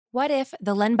What If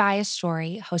the Len Bias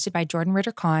Story, hosted by Jordan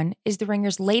Ritter-Conn, is The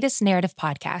Ringer's latest narrative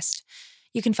podcast.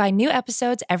 You can find new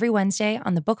episodes every Wednesday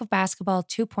on the Book of Basketball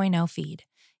 2.0 feed.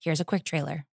 Here's a quick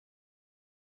trailer.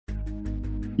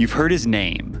 You've heard his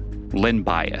name, Len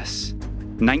Bias,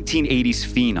 1980s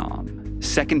phenom,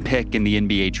 second pick in the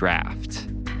NBA draft.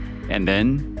 And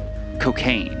then,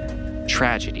 cocaine,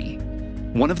 tragedy,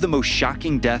 one of the most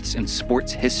shocking deaths in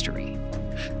sports history.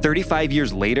 35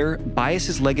 years later,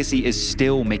 Bias's legacy is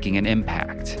still making an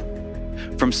impact.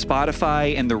 From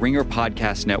Spotify and the Ringer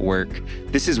Podcast Network,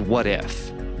 this is What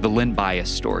If, the Len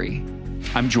Bias story.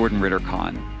 I'm Jordan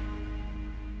Ritter-Conn.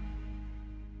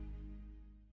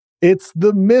 It's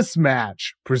The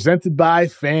Mismatch, presented by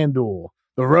FanDuel.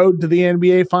 The road to the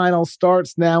NBA Finals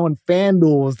starts now, and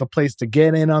FanDuel is the place to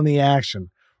get in on the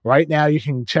action. Right now, you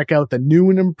can check out the new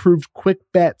and improved Quick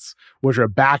Bets, which are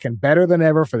back and better than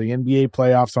ever for the NBA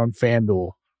playoffs on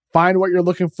FanDuel. Find what you're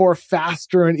looking for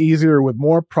faster and easier with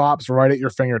more props right at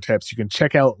your fingertips. You can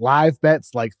check out live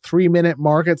bets like 3-minute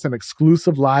markets and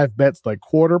exclusive live bets like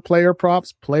quarter player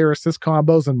props, player assist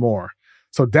combos, and more.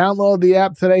 So download the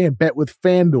app today and bet with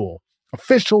FanDuel,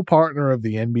 official partner of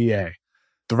the NBA.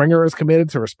 The Ringer is committed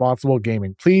to responsible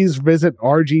gaming. Please visit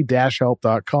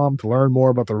rg-help.com to learn more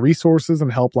about the resources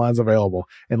and helplines available,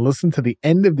 and listen to the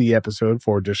end of the episode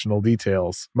for additional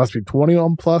details. Must be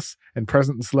 21 plus and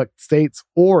present in select states,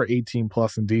 or 18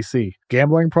 plus in DC.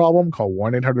 Gambling problem? Call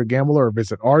 1-800-GAMBLER or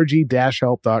visit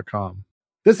rg-help.com.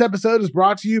 This episode is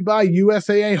brought to you by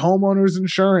USAA Homeowners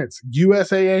Insurance.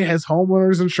 USAA has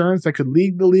homeowners insurance that could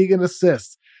lead the league in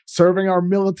assists. Serving our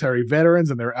military, veterans,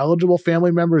 and their eligible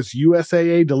family members,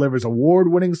 USAA delivers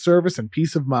award-winning service and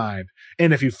peace of mind.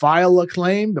 And if you file a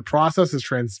claim, the process is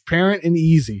transparent and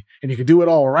easy, and you can do it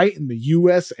all right in the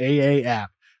USAA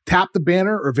app. Tap the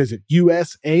banner or visit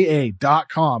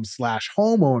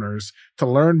usaa.com/homeowners to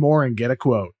learn more and get a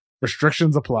quote.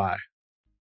 Restrictions apply.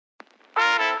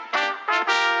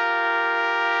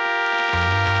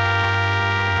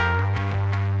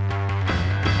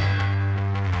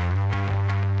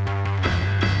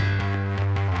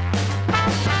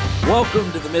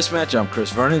 Welcome to The Mismatch. I'm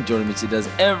Chris Vernon. Joining me as he does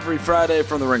every Friday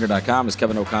from TheRinger.com is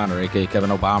Kevin O'Connor, a.k.a.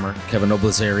 Kevin O'Bomber, Kevin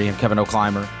O'Blazarian, Kevin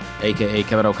O'Climber, a.k.a.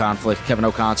 Kevin O'Conflict, Kevin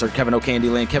O'Concert, Kevin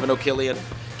O'Candyland, Kevin O'Killian,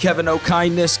 Kevin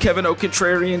O'Kindness, Kevin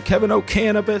O'Contrarian, Kevin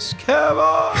O'Cannabis, Kevin!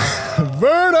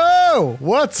 Verno,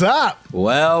 what's up?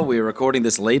 Well, we're recording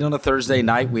this late on a Thursday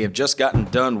night. We have just gotten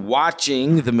done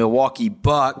watching the Milwaukee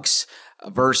Bucks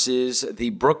versus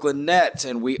the Brooklyn Nets,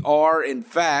 and we are, in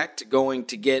fact, going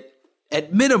to get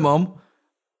at minimum,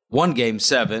 one Game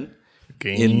 7.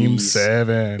 Game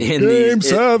 7. In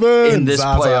this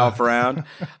playoff round.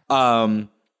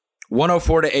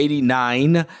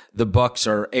 104-89, the Bucks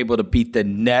are able to beat the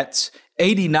Nets.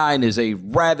 89 is a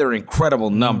rather incredible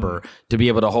number to be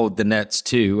able to hold the Nets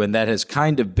to, and that has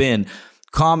kind of been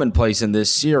commonplace in this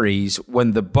series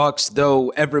when the Bucks,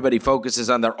 though everybody focuses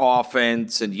on their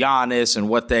offense and Giannis and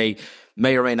what they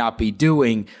may or may not be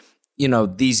doing, you know,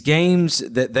 these games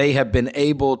that they have been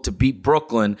able to beat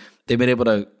Brooklyn, they've been able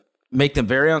to make them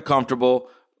very uncomfortable,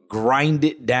 grind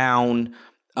it down,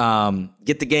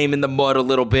 get the game in the mud a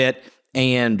little bit,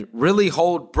 and really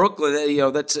hold Brooklyn. You know,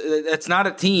 that's not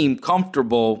a team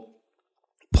comfortable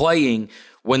playing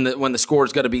when the score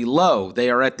is going to be low. They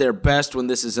are at their best when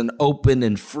this is an open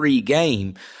and free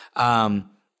game.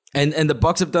 And the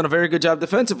Bucks have done a very good job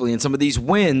defensively. In some of these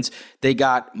wins, they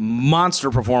got monster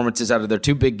performances out of their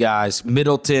two big guys,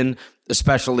 Middleton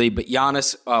especially, but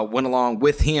Giannis went along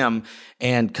with him,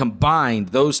 and combined,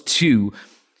 those two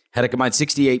had a combined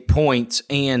 68 points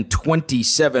and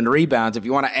 27 rebounds. If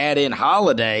you want to add in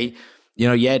Holiday, you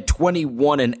know, you add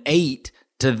 21 and 8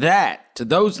 to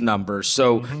those numbers.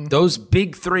 So those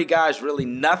big three guys, really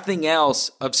nothing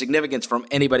else of significance from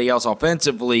anybody else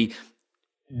offensively,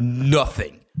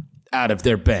 nothing out of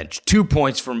their bench. 2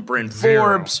 points from Bryn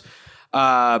Forbes.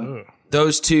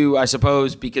 Those two, I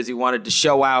suppose, because he wanted to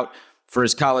show out for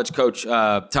his college coach,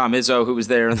 Tom Izzo, who was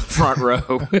there in the front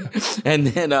row. and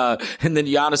then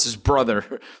Giannis's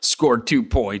brother scored 2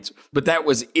 points. But that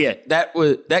was it.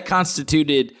 That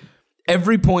constituted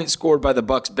every point scored by the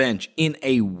Bucks bench in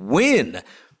a win,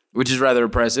 which is rather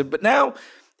impressive. But now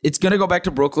it's going to go back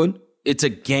to Brooklyn. It's a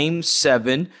Game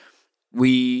 7.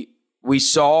 We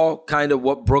saw kind of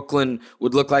what Brooklyn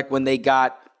would look like when they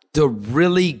got the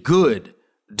really good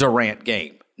Durant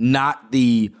game, not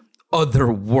the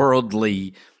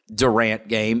otherworldly Durant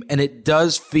game. And it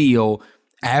does feel,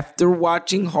 after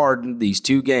watching Harden these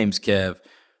two games, Kev,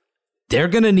 they're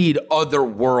going to need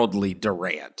otherworldly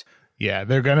Durant. Yeah,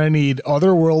 they're going to need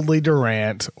otherworldly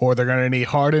Durant, or they're going to need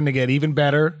Harden to get even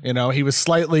better. He was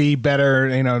slightly better,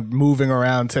 moving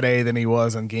around today than he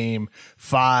was in game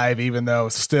 5, even though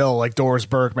still, like Doris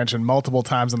Burke mentioned multiple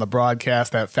times on the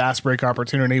broadcast, that fast break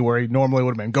opportunity where he normally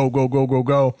would have been go, go, go, go,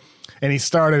 go. And he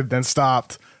started, then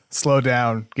stopped, slowed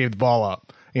down, gave the ball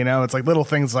up. It's like little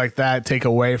things like that take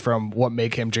away from what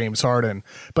make him James Harden.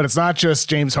 But it's not just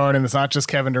James Harden. It's not just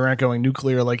Kevin Durant going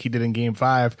nuclear like he did in game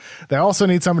 5. They also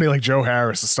need somebody like Joe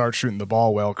Harris to start shooting the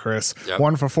ball well, Chris. Yep.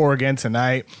 1 for 4 again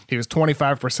tonight. He was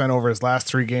 25% over his last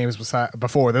 3 games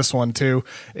before this one, too.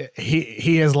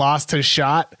 He has lost his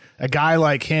shot. A guy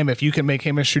like him, if you can make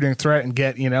him a shooting threat and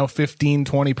get, 15,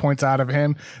 20 points out of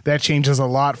him, that changes a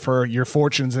lot for your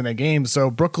fortunes in a game.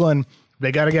 So Brooklyn,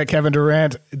 they got to get Kevin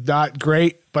Durant, not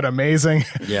great, but amazing.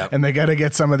 Yeah. And they got to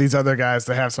get some of these other guys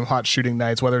to have some hot shooting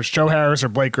nights, whether it's Joe Harris or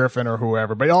Blake Griffin or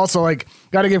whoever. But also,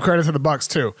 got to give credit to the Bucks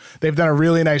too. They've done a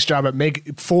really nice job at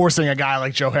forcing a guy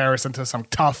like Joe Harris into some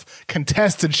tough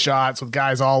contested shots with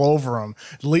guys all over him,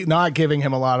 not giving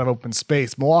him a lot of open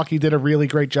space. Milwaukee did a really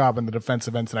great job in the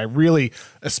defensive end tonight.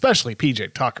 Especially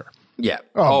PJ Tucker. Yeah.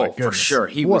 Oh for sure.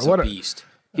 He was a beast.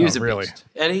 He was a really beast.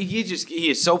 And he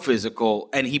is so physical,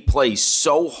 and he plays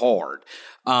so hard.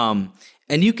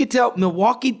 And you could tell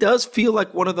Milwaukee does feel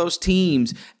like one of those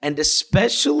teams, and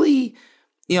especially,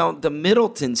 the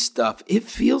Middleton stuff, it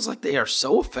feels like they are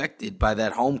so affected by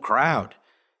that home crowd,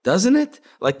 doesn't it?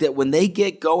 Like that when they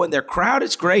get going, their crowd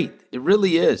is great. It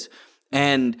really is.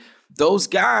 And those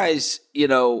guys,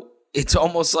 it's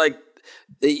almost like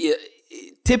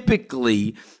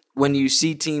typically – when you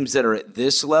see teams that are at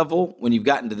this level, when you've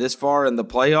gotten to this far in the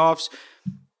playoffs,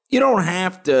 you don't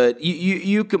have to.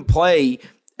 You can play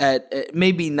at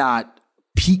maybe not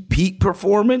peak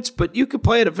performance, but you can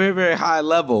play at a very, very high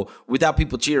level without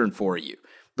people cheering for you.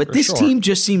 But this team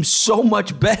just seems so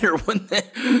much better when they,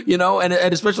 and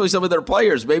especially some of their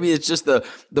players. Maybe it's just the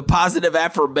positive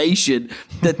affirmation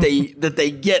that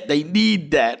they get. They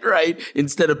need that, right?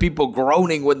 Instead of people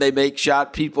groaning when they make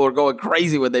shots, people are going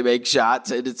crazy when they make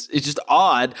shots, and it's just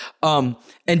odd. And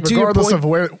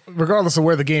regardless of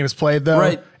where the game is played, though,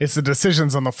 right, it's the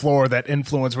decisions on the floor that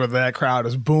influence whether that crowd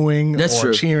is booing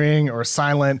cheering or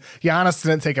silent. Giannis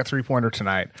didn't take a 3-pointer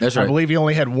tonight. That's right. I believe he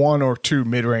only had 1 or 2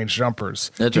 mid-range jumpers.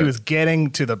 He was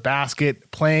getting to the basket,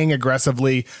 playing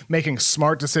aggressively, making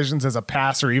smart decisions as a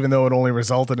passer, even though it only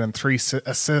resulted in 3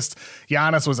 assists.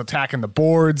 Giannis was attacking the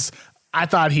boards. I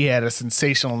thought he had a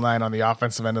sensational night on the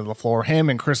offensive end of the floor. Him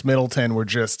and Chris Middleton were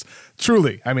just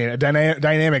truly, a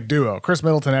dynamic duo. Chris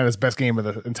Middleton had his best game of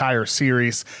the entire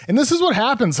series. And this is what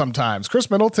happens sometimes.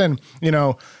 Chris Middleton,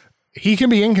 he can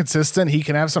be inconsistent. He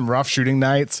can have some rough shooting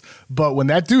nights. But when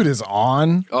that dude is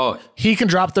on, he can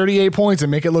drop 38 points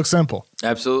and make it look simple.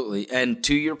 Absolutely. And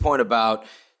to your point about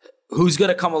who's going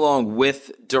to come along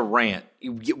with Durant,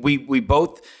 we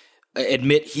both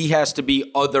admit he has to be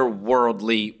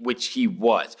otherworldly, which he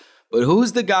was. But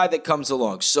who's the guy that comes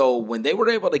along? So when they were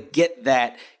able to get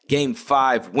that Game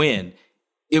 5 win,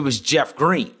 it was Jeff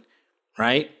Green,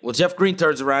 right? Well, Jeff Green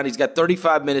turns around. He's got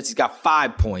 35 minutes. He's got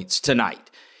 5 points tonight.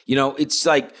 It's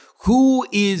like, who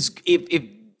is –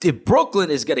 if Brooklyn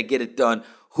is going to get it done,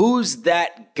 who's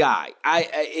that guy?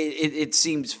 It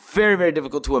seems very, very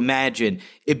difficult to imagine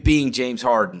it being James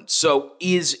Harden. So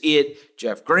is it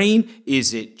Jeff Green?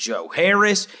 Is it Joe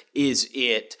Harris? Is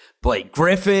it Blake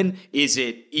Griffin? Is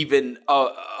it even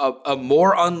a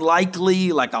more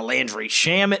unlikely, like a Landry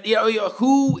Shamet?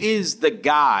 Who is the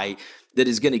guy that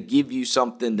is going to give you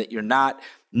something that you're not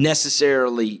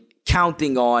necessarily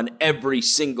counting on every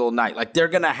single night? Like, they're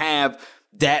going to have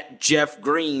that Jeff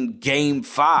Green Game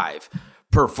 5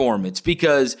 performance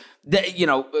because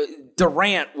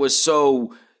Durant was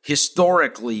so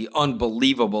historically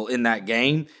unbelievable in that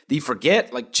game. Do you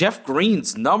forget, Jeff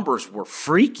Green's numbers were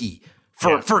freaky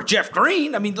for Jeff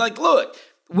Green? Look,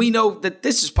 we know that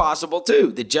this is possible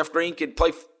too, that Jeff Green could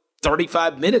play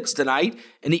 35 minutes tonight,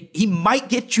 and he might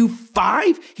get you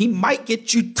 5. He might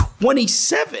get you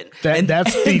 27.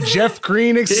 That's the Jeff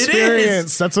Green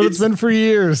experience. That's what it's been for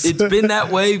years. It's been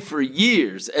that way for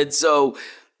years. And so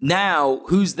now,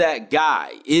 who's that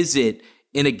guy? Is it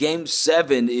in a Game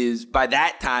 7 by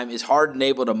that time, is Harden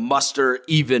able to muster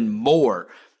even more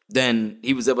than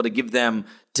he was able to give them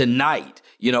tonight?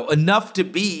 Enough to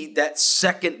be that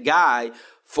second guy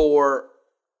for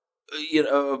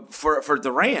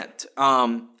Durant.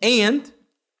 And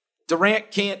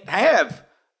Durant can't have,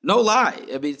 no lie.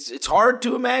 It's hard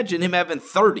to imagine him having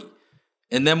 30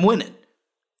 and them winning.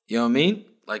 You know what I mean?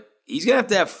 He's going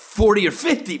to have 40 or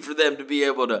 50 for them to be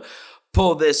able to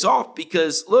pull this off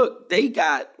because, look, they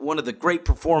got one of the great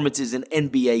performances in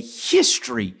NBA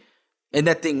history And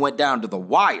that thing went down to the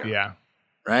wire. Yeah.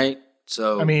 Right?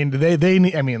 So I mean, they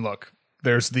need, I mean, look,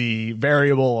 there's the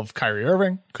variable of Kyrie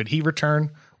Irving. Could he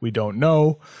return? We don't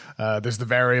know. There's the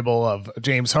variable of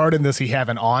James Harden. Does he have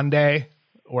an on day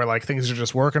where like things are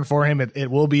just working for him?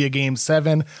 It will be a game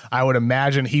 7. I would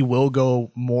imagine he will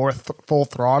go more full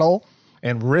throttle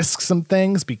and risk some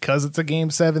things because it's a game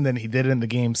 7 than he did in the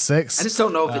game 6. I just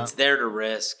don't know if it's there to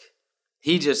risk.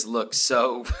 He just looks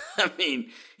so, I mean,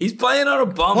 he's playing on a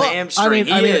bum hamstring.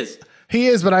 He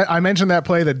is, but I mentioned that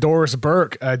play that Doris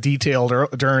Burke detailed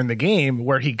during the game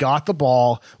where he got the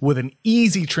ball with an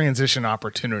easy transition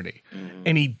opportunity,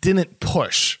 and he didn't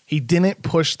push. He didn't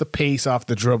push the pace off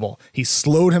the dribble. He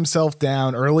slowed himself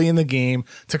down early in the game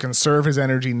to conserve his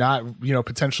energy, not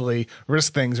potentially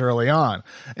risk things early on.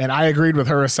 And I agreed with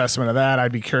her assessment of that.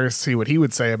 I'd be curious to see what he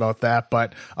would say about that.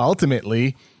 But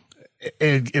ultimately,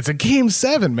 it's a game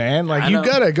 7, man. Like, you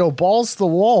gotta go balls to the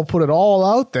wall, put it all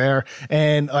out there.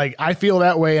 And like, I feel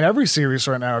that way in every series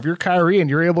right now. If you're Kyrie and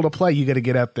you're able to play, you got to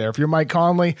get out there. If you're Mike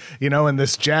Conley, in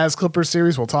this Jazz Clippers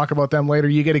series, we'll talk about them later.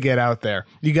 You got to get out there.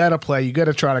 You got to play. You got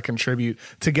to try to contribute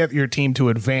to get your team to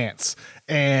advance.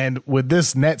 And with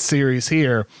this Nets series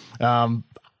here,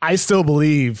 I still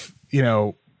believe,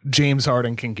 James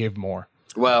Harden can give more.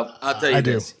 Well, I'll tell you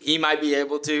this. He might be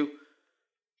able to,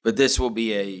 but this will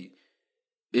be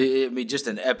just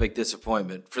an epic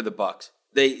disappointment for the Bucks.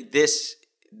 This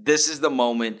is the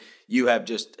moment you have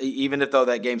even if though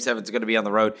that game 7 is going to be on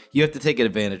the road, you have to take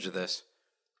advantage of this.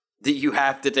 You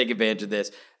have to take advantage of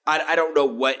this. I don't know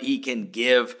what he can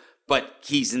give, but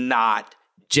he's not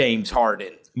James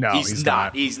Harden. No, he's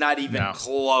not. He's not even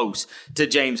close to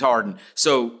James Harden.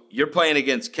 So you're playing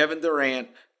against Kevin Durant,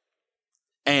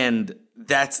 and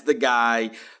that's the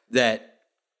guy that,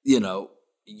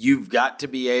 you've got to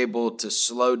be able to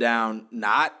slow down,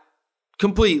 not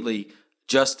completely,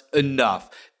 just enough,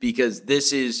 because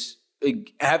this is an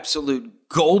absolute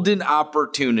golden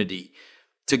opportunity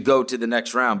to go to the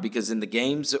next round. Because in the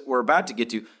games that we're about to get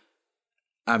to,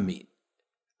 I mean,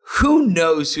 who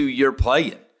knows who you're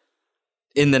playing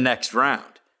in the next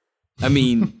round? I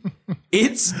mean,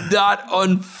 it's not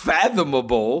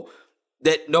unfathomable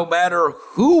that no matter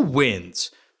who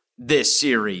wins this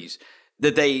series,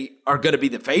 that they are going to be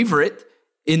the favorite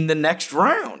in the next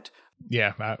round.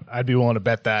 Yeah, I'd be willing to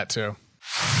bet that too.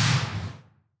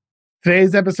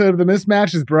 Today's episode of The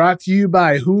Mismatch is brought to you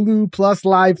by Hulu Plus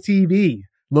Live TV.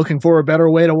 Looking for a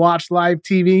better way to watch live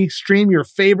TV? Stream your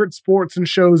favorite sports and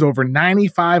shows over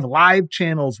 95 live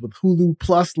channels with Hulu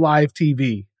Plus Live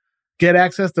TV. Get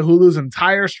access to Hulu's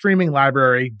entire streaming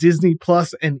library, Disney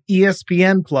Plus and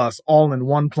ESPN Plus, all in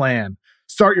one plan.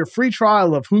 Start your free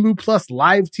trial of Hulu Plus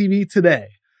Live TV today.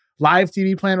 Live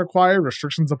TV plan required.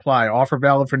 Restrictions apply. Offer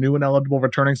valid for new and eligible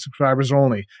returning subscribers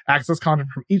only. Access content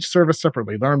from each service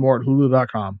separately. Learn more at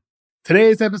hulu.com.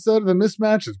 Today's episode of The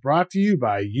Mismatch is brought to you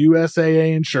by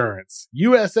USAA Insurance.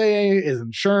 USAA is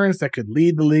insurance that could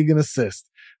lead the league in assists.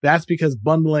 That's because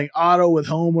bundling auto with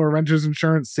home or renter's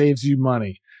insurance saves you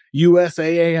money.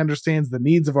 USAA understands the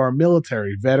needs of our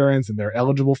military, veterans, and their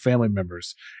eligible family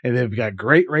members, and they've got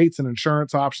great rates and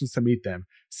insurance options to meet them.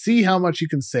 See how much you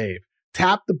can save.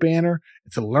 Tap the banner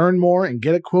to learn more and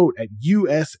get a quote at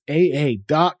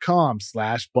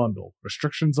USAA.com/bundle.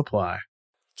 Restrictions apply.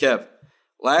 Kev,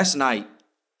 last night,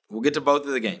 we'll get to both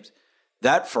of the games.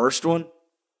 That first one,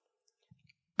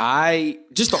 the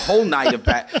whole night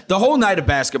of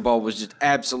basketball was just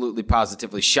absolutely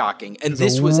positively shocking. And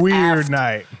this was a weird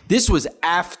night. This was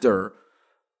after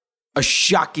a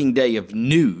shocking day of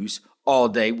news all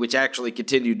day, which actually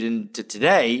continued into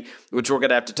today, which we're going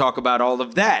to have to talk about all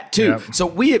of that too. Yep. So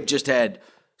we have just had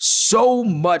so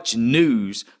much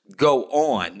news go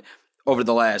on over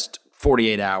the last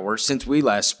 48 hours since we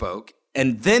last spoke.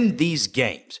 And then these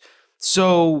games.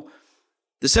 So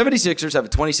the 76ers have a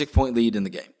 26-point lead in the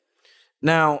game.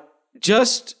 Now,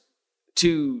 just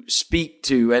to speak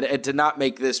to and to not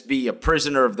make this be a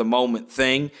prisoner of the moment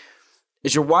thing,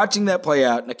 as you're watching that play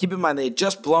out, now keep in mind they had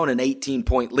just blown an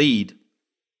 18-point lead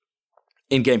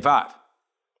in Game 5.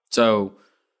 So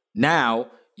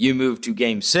now you move to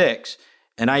Game 6,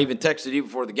 and I even texted you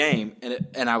before the game,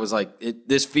 and I was like,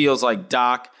 this feels like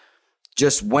Doc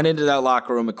just went into that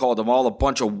locker room and called them all a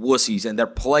bunch of wussies, and they're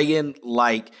playing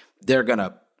like they're going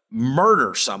to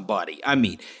murder somebody. I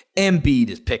mean, Embiid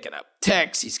is picking up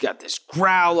texts. He's got this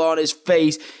growl on his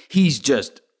face. He's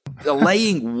just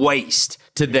laying waste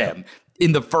to them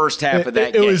in the first half of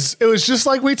that game. It was just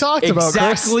like we talked about, Chris.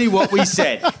 Exactly what we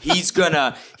said.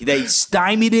 They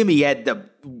stymied him. He had the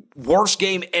worst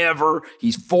game ever.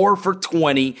 He's 4 for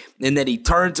 20, and then he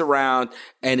turns around,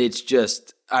 and it's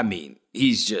just, I mean,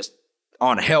 he's just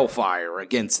on hellfire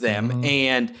against them.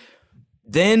 And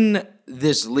then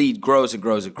this lead grows and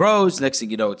grows and grows. Next thing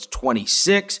you know, it's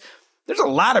 26. There's a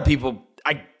lot of people,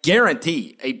 I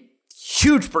guarantee, a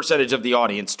huge percentage of the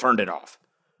audience turned it off.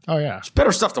 Oh, yeah. There's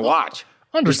better stuff to watch.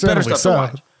 Understandably so.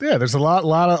 Yeah, there's a lot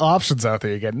of options out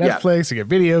there. You get Netflix, you get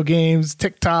video games,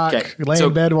 TikTok, lay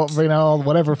in bed,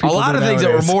 whatever people do. A lot of things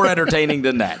that were more entertaining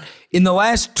than that. In the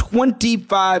last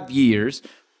 25 years,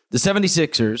 the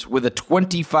 76ers, with a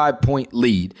 25-point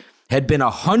lead, had been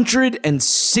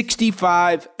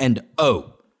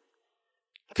 165-0.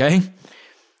 Okay?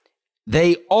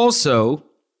 They also,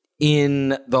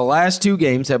 in the last 2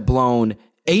 games, have blown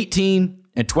 18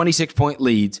 and 26-point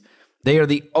leads. They are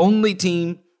the only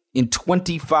team in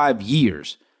 25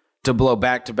 years to blow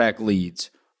back-to-back leads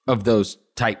of those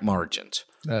tight margins.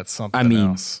 That's something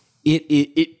else.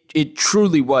 It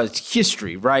truly was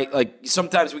history, right? Like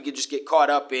sometimes we could just get caught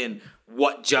up in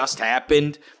what just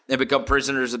happened and become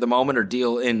prisoners of the moment or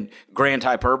deal in grand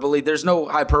hyperbole. There's no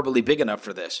hyperbole big enough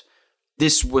for this.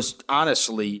 This was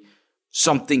honestly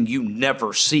something you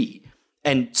never see.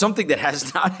 And something that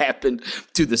has not happened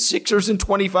to the Sixers in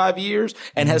 25 years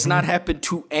and has not happened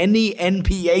to any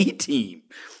NBA team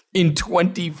in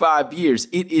 25 years.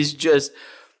 It is just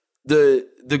the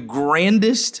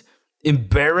grandest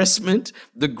embarrassment,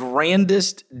 the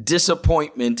grandest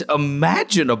disappointment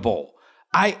imaginable.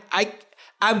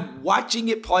 I'm watching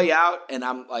it play out, and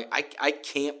I'm like, I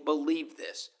can't believe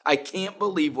this. I can't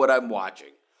believe what I'm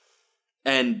watching.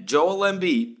 And Joel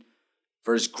Embiid,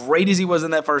 for as great as he was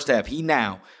in that first half, he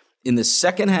now, in the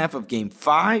second half of Game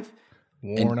 5,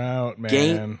 worn out,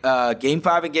 man. Game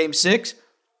 5 and Game 6,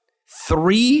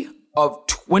 3 of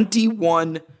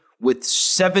 21 with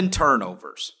 7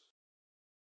 turnovers.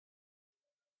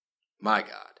 My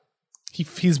God.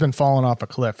 He's been falling off a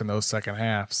cliff in those second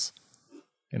halves.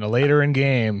 Later in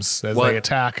games, as they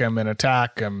attack him,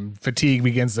 fatigue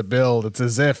begins to build. It's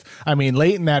as if,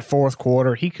 late in that fourth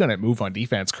quarter, he couldn't move on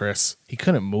defense, Chris. He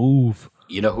couldn't move.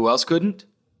 You know who else couldn't?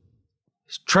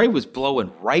 Trey was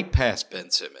blowing right past Ben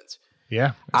Simmons.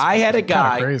 Yeah. I had a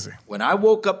guy, crazy. When I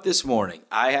woke up this morning,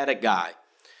 I had a guy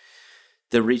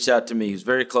that reached out to me. He was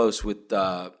very close with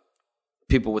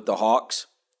people with the Hawks,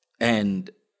 and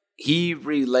he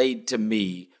relayed to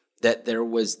me that there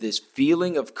was this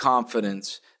feeling of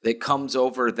confidence that comes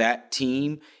over that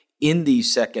team in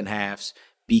these second halves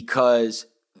because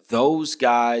those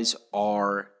guys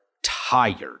are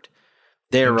tired.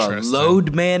 They're a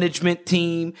load management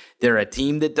team. They're a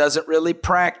team that doesn't really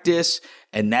practice,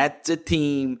 and that's a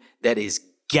team that is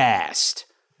gassed.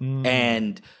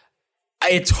 And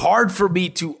it's hard for me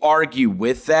to argue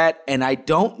with that, and I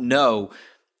don't know.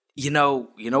 You know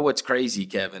what's crazy,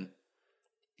 Kevin?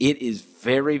 It is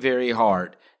very, very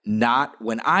hard.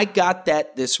 When I got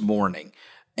that this morning,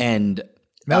 and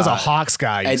that was a Hawks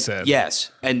guy, you said.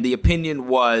 Yes. And the opinion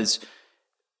was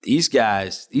these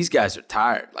guys are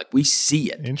tired. Like, we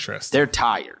see it. Interesting. They're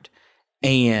tired.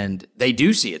 And they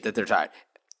do see it that they're tired.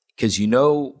 Because you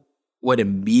know what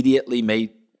immediately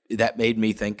made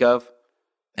me think of?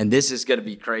 And this is going to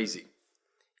be crazy.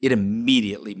 It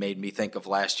immediately made me think of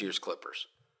last year's Clippers.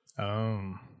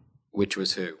 Which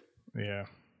was who? Yeah.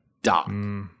 Doc.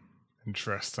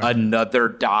 Interesting. Another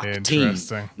Doc team.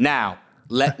 Now,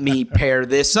 let me pair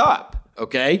this up,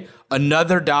 okay?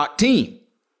 Another Doc team.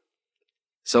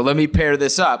 So let me pair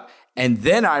this up, and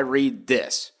then I read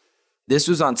this. This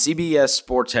was on CBS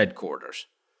Sports Headquarters.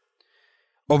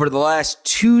 Over the last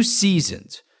 2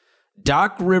 seasons,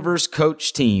 Doc Rivers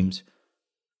coach teams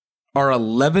are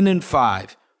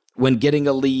 11-5 when getting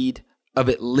a lead of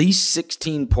at least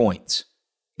 16 points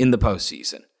in the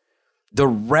postseason. The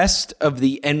rest of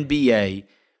the NBA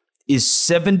is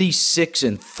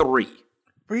 76-3.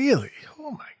 Really?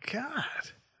 Oh my God!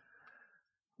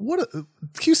 Can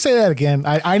you say that again?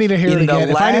 I need to hear it again.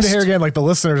 If I need to hear it again, like the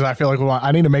listeners, I feel like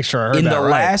I need to make sure I heard that right. In the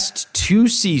last 2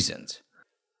 seasons,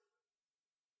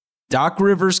 Doc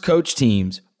Rivers coach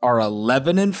teams are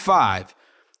 11-5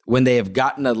 when they have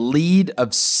gotten a lead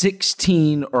of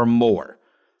 16 or more.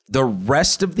 The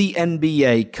rest of the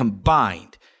NBA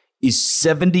combined is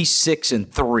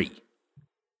 76-3.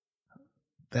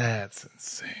 That's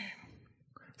insane.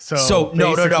 So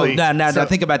no. Now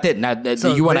think about that.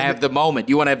 Now you want to have the moment.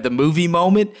 You want to have the movie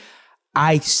moment.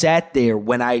 I sat there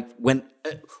when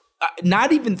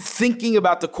not even thinking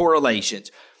about the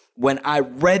correlations. When I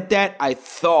read that, I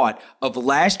thought of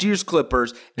last year's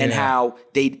Clippers and how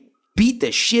they'd beat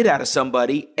the shit out of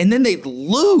somebody and then they'd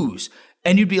lose.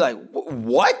 And you'd be like,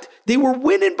 what? They were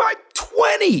winning by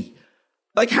 20.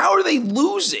 Like, how are they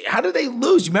losing? How did they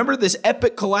lose? You remember this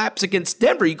epic collapse against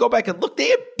Denver? You go back and look, they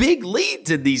had big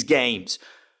leads in these games.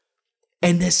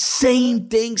 And the same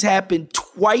things happened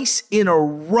twice in a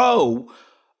row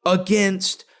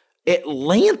against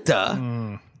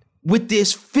Atlanta with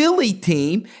this Philly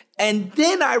team. And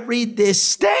then I read this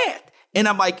stat and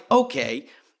I'm like, okay,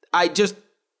 I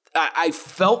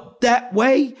felt that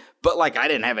way, but like I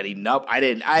didn't have any I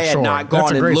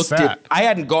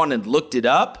hadn't gone and looked it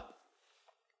up,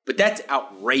 but that's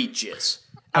outrageous.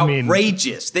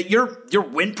 Outrageous that your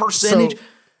win percentage.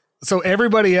 So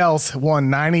everybody else won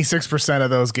 96% of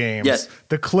those games. Yes.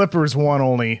 The Clippers won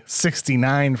only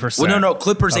 69%. Well, no,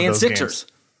 Clippers and Sixers.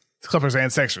 Clippers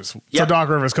and Sixers. Yep. So Doc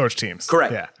Rivers coach teams.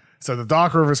 Correct. Yeah. So the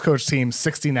Doc Rivers coach team,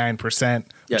 69%,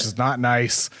 which is not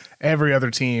nice. Every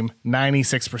other team,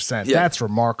 96%. Yeah. That's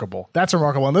remarkable.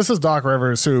 And this is Doc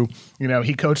Rivers who,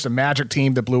 he coached a Magic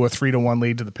team that blew a 3-1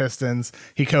 lead to the Pistons.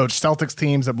 He coached Celtics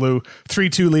teams that blew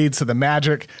 3-2 leads to the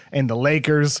Magic and the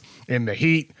Lakers and the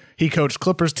Heat. He coached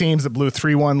Clippers teams that blew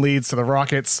 3-1 leads to the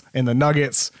Rockets and the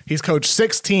Nuggets. He's coached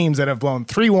 6 teams that have blown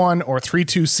 3-1 or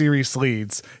 3-2 series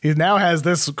leads. He now has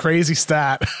this crazy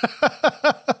stat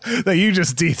that you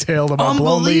just detailed about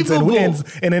blown leads and wins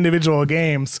in individual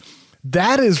games.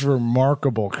 That is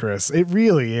remarkable, Chris. It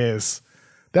really is.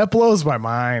 That blows my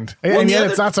mind. And yet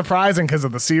it's not surprising because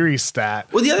of the series stat.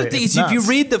 Well, the other thing is if you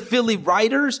read the Philly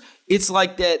writers, it's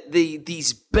like that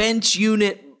these bench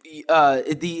unit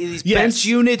bench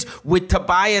units with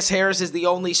Tobias Harris as the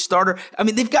only starter. I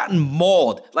mean, they've gotten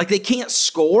mauled. Like, they can't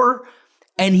score.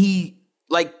 And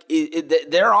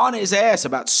they're on his ass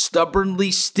about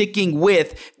stubbornly sticking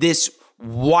with this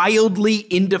wildly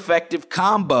indefective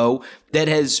combo that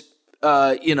has,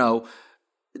 that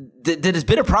has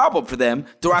been a problem for them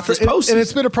throughout this postseason. And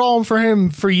it's been a problem for him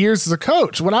for years as a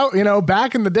coach. When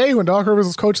back in the day when Doc Rivers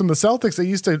was coaching the Celtics, it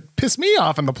used to piss me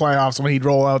off in the playoffs when he'd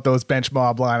roll out those bench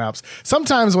mob lineups.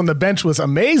 Sometimes when the bench was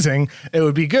amazing, it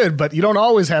would be good, but you don't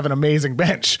always have an amazing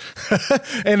bench.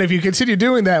 And if you continue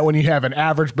doing that when you have an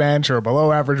average bench or a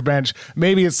below average bench,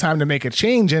 maybe it's time to make a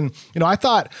change. And, I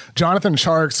thought Jonathan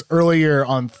Tjarks earlier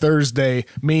on Thursday,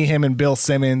 me, him, and Bill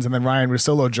Simmons, and then Ryan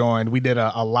Russillo joined. We did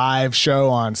a live show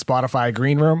on Spotify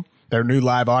Green Room, their new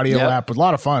live audio app. It was a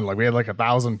lot of fun. Like, we had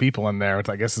 1,000 people in there, which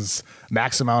I guess is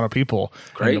max amount of people.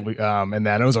 Great. And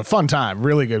it was a fun time.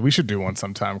 Really good. We should do one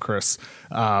sometime, Chris.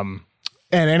 And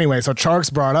anyway, so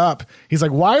Tjarks brought up, he's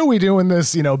like, why are we doing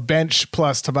this, bench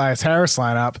plus Tobias Harris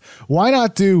lineup? Why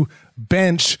not do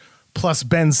bench plus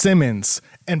Ben Simmons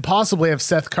and possibly have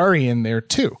Seth Curry in there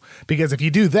too? Because if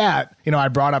you do that, I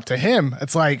brought up to him,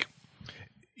 it's like,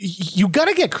 you got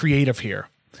to get creative here.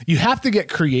 You have to get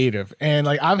creative. And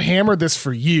I've hammered this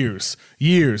for years,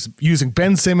 using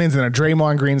Ben Simmons in a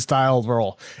Draymond Green style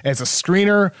role as a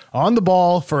screener on the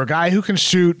ball for a guy who can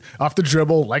shoot off the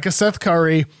dribble like a Seth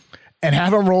Curry and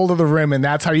have him roll to the rim. And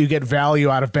that's how you get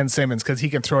value out of Ben Simmons, because he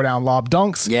can throw down lob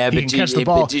dunks. Yeah, he can catch the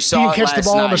ball. He can catch the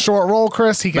ball on the short roll,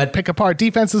 Chris. He can pick apart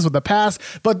defenses with a pass.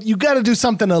 But you got to do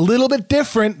something a little bit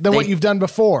different than what you've done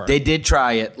before. They did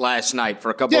try it last night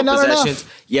for a couple of possessions.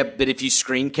 Enough. Yep, but if you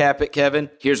screen cap it, Kevin,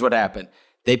 here's what happened.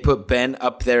 They put Ben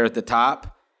up there at the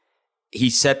top. He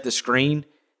set the screen.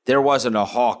 There wasn't a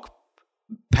hawk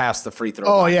past the free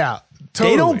throw line. Yeah.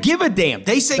 Totally. They don't give a damn.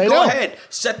 They say, go ahead,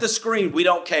 set the screen. We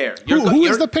don't care. Who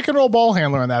is the pick and roll ball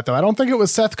handler on that, though? I don't think it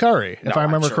was Seth Curry, if I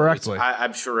remember correctly.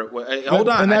 I'm sure it was. Hold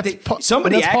on. I think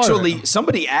somebody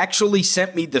actually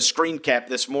sent me the screen cap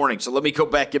this morning. So let me go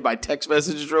back in my text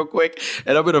messages real quick,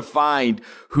 and I'm going to find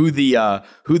who the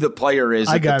player is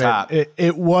at the top.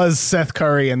 It was Seth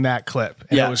Curry in that clip.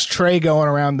 And it was Trey going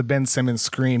around the Ben Simmons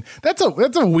screen. That's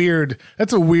a weird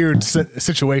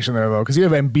situation there, though, because you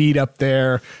have Embiid up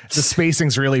there. The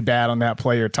spacing's really bad on that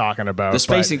play you're talking about. The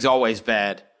spacing's always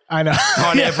bad. I know.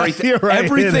 On everything. You're right.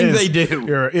 Everything they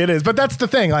do. It is. But that's the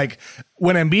thing.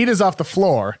 When Embiid is off the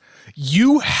floor,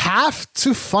 you have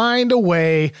to find a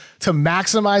way to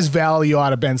maximize value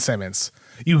out of Ben Simmons.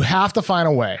 You have to find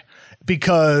a way.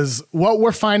 Because what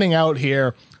we're finding out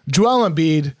here, Joel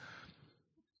Embiid,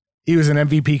 he was an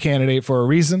MVP candidate for a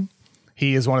reason.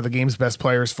 He is one of the game's best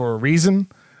players for a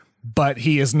reason. But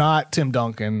he is not Tim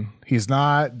Duncan. He's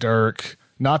not Dirk.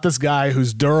 Not this guy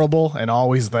who's durable and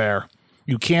always there.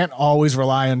 You can't always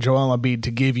rely on Joel Embiid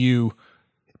to give you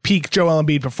peak Joel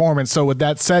Embiid performance. So with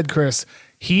that said, Chris,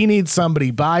 he needs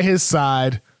somebody by his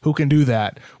side who can do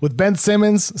that. With Ben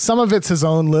Simmons, some of it's his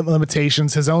own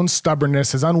limitations, his own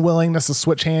stubbornness, his unwillingness to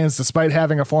switch hands, despite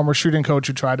having a former shooting coach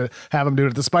who tried to have him do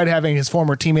it, despite having his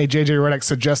former teammate JJ Redick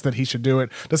suggest that he should do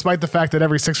it, despite the fact that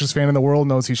every Sixers fan in the world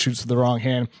knows he shoots with the wrong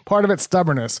hand. Part of it's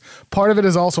stubbornness. Part of it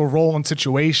is also role and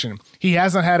situation. He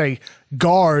hasn't had a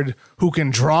guard who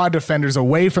can draw defenders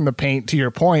away from the paint, to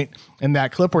your point, in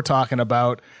that clip we're talking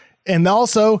about. And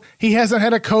also, he hasn't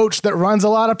had a coach that runs a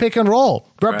lot of pick and roll.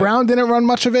 Brett Brown didn't run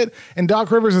much of it, and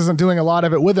Doc Rivers isn't doing a lot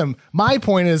of it with him. My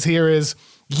point is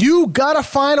you got to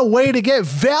find a way to get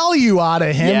value out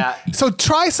of him. Yeah. So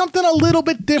try something a little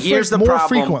bit different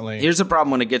frequently. Here's the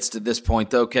problem when it gets to this point,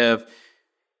 though, Kev.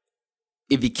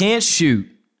 If you can't shoot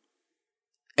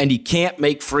and you can't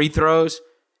make free throws,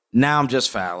 now I'm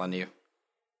just fouling you.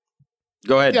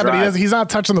 Go ahead, yeah, drive. But he's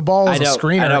not touching the ball as a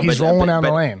screener. He's rolling down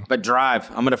the lane. But drive.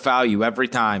 I'm going to foul you every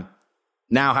time.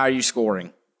 Now, how are you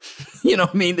scoring? You know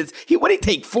what I mean? What did he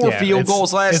take? 4 field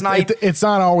goals last night? It's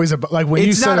not always about, like when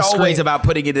you set a screen. It's not always about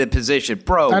putting it in position.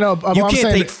 Bro, I know, you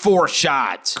can't take 4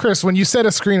 shots. Chris, when you set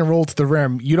a screen and roll to the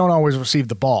rim, you don't always receive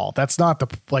the ball. That's not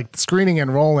screening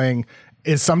and rolling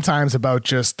is sometimes about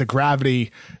just the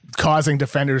gravity causing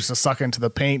defenders to suck into the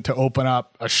paint to open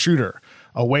up a shooter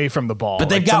away from the ball. But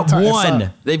they've got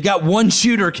one. They've got one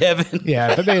shooter, Kevin.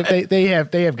 Yeah, but they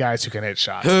have guys who can hit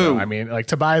shots. Who? Though. I mean, like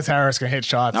Tobias Harris can hit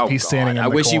shots. He's standing in the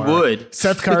corner. I wish he would.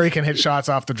 Seth Curry can hit shots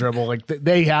off the dribble. Like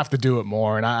they have to do it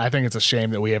more, and I think it's a shame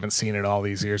that we haven't seen it all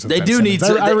these years. They do need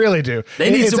to. I really do. They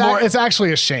need some more. It's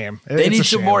actually a shame. They need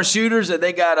some more shooters, and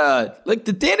they got like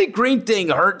the Danny Green thing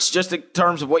hurts just in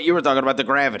terms of what you were talking about, the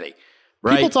gravity.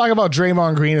 Right. People talk about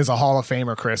Draymond Green as a Hall of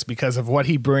Famer, Chris, because of what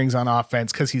he brings on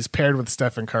offense, because he's paired with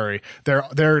Stephen Curry.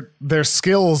 Their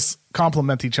skills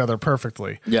complement each other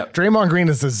perfectly. Yep. Draymond Green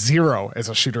is a 0 as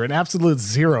a shooter, an absolute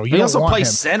 0. He also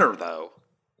plays center, though.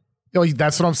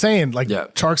 That's what I'm saying. Like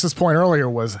Charks' point earlier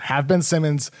was have Ben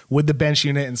Simmons with the bench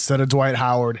unit instead of Dwight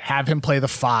Howard, have him play the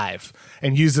 5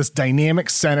 and use this dynamic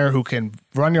center who can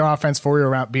run your offense for you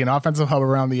around, be an offensive hub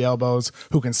around the elbows,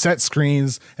 who can set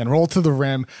screens and roll to the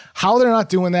rim. How they're not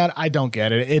doing that, I don't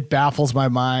get it. It baffles my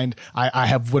mind. I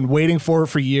have been waiting for it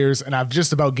for years, and I've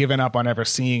just about given up on ever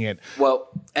seeing it. Well,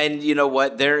 and you know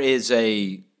what? There is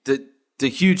the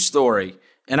huge story.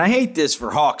 And I hate this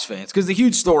for Hawks fans because the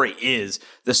huge story is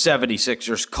the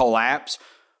 76ers collapse.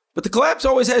 But the collapse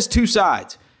always has 2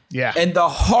 sides. Yeah. And the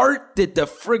heart that the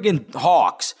friggin'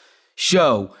 Hawks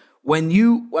show when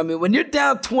you're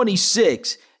down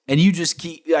 26 and you just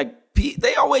keep, like,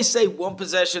 they always say one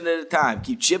possession at a time,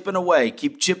 keep chipping away.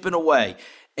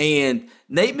 And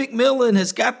Nate McMillan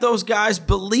has got those guys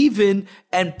believing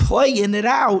and playing it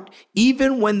out.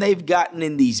 Even when they've gotten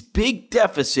in these big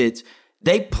deficits,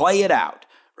 they play it out.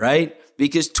 Right?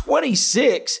 Because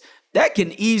 26, that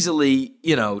can easily,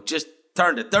 just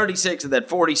turn to 36 and then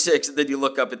 46, and then you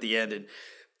look up at the end and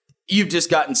you've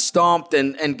just gotten stomped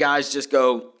and guys just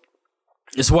go,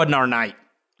 this wasn't our night.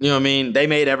 You know what I mean? They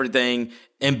made everything.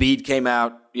 Embiid came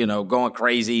out, going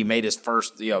crazy. He made his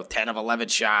first, 10 of 11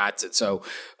 shots. And so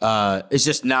it's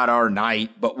just not our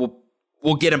night, but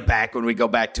we'll get him back when we go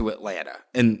back to Atlanta.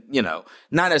 And, not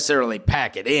necessarily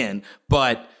pack it in,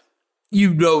 but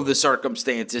the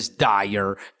circumstance is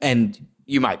dire and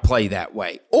you might play that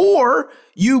way. Or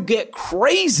you get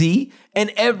crazy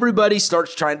and everybody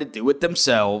starts trying to do it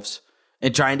themselves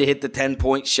and trying to hit the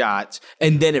 10-point shots,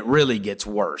 and then it really gets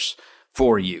worse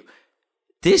for you.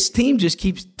 This team just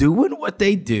keeps doing what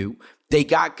they do. They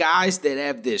got guys that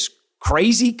have this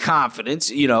crazy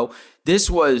confidence. This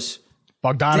was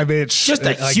Bogdanovich, just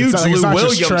a huge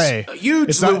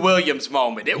Lou Williams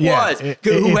moment.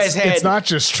 It's not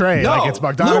just Trey. No, it's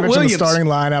Bogdanovich in the starting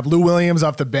lineup. Lou Williams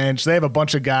off the bench. They have a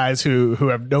bunch of guys who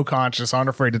have no conscience, aren't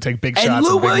afraid to take big shots. And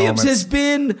Lou Williams moments. Has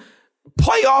been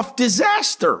playoff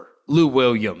disaster. Lou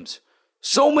Williams,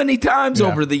 so many times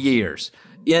over the years,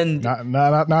 and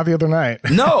not the other night.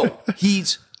 No,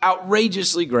 he's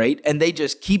outrageously great, and they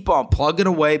just keep on plugging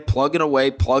away.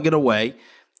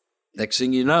 Next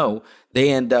thing you know,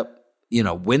 they end up,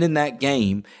 winning that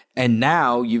game. And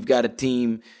now you've got a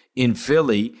team in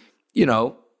Philly,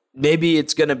 maybe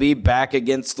it's going to be back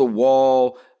against the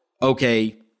wall.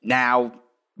 Okay, now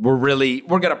we're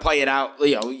going to play it out.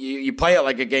 You play it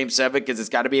like a game 7 because it's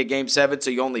got to be a game 7. So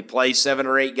you only play 7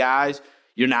 or 8 guys.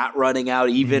 You're not running out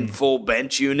even full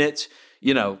bench units.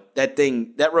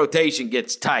 That rotation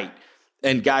gets tight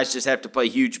and guys just have to play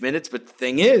huge minutes. But the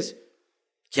thing is,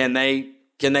 can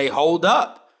they hold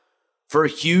up for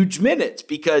huge minutes?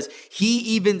 Because he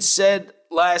even said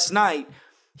last night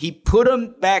he put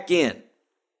them back in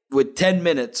with 10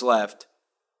 minutes left,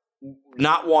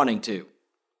 not wanting to.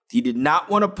 He did not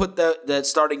want to put that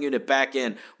starting unit back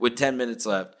in with 10 minutes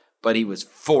left, but he was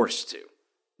forced to.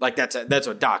 Like that's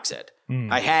what Doc said.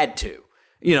 I had to.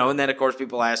 And then, of course,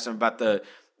 people asked him about the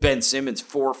Ben Simmons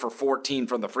 4 for 14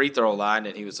 from the free throw line,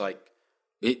 and he was like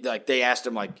they asked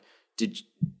him, like, did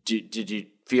you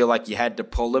feel like you had to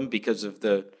pull him because of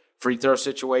the free throw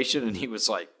situation? And he was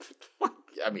like,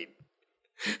 I mean,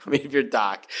 I mean, if you're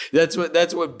Doc, that's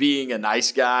what being a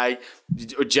nice guy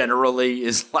generally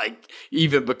is like.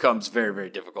 Even becomes very, very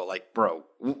difficult. Like, bro,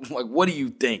 like, what do you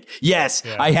think? Yes,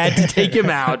 yeah. I had to take him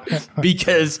out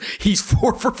because he's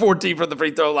 4 for 14 from the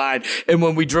free throw line, and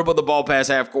when we dribble the ball past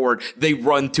half court, they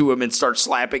run to him and start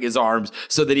slapping his arms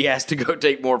so that he has to go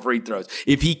take more free throws.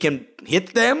 If he can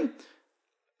hit them,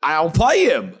 I'll play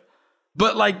him.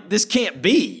 But like, this can't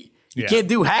be. You can't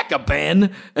do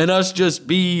hack-a-ban and us just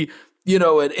be,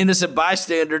 an innocent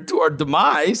bystander to our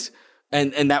demise.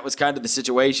 And that was kind of the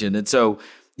situation. And so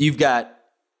you've got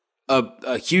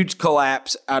a huge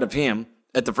collapse out of him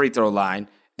at the free throw line.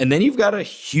 And then you've got a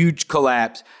huge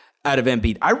collapse out of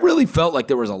Embiid. I really felt like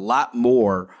there was a lot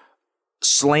more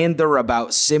slander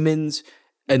about Simmons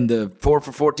and the 4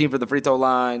 for 14 for the free throw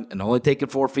line and only taking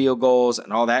 4 field goals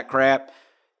and all that crap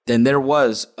than there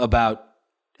was about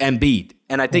Embiid.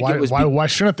 And I think why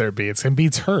shouldn't there be? It's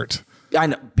Embiid's hurt. I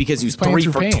know, because he was 3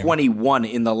 for 21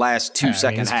 in the last two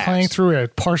second halves. He's playing through a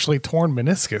partially torn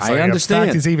meniscus. I understand. The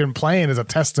fact he's even playing is a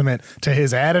testament to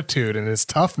his attitude and his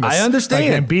toughness. I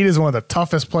understand. Like, Embiid is one of the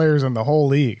toughest players in the whole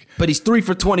league. But he's 3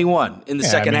 for 21 in the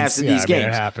second half of these games.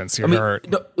 It happens. You're hurt.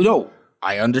 No,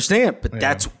 I understand. But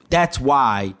that's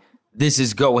why this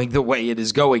is going the way it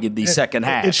is going in the second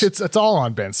half. It's all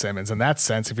on Ben Simmons in that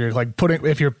sense. If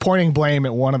you're pointing blame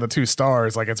at one of the two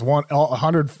stars, like it's 100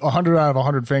 out of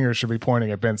 100 fingers should be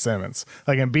pointing at Ben Simmons.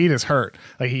 Like, Embiid is hurt.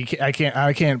 Like,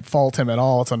 I can't fault him at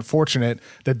all. It's unfortunate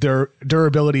that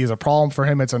durability is a problem for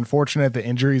him. It's unfortunate that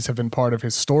injuries have been part of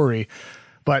his story.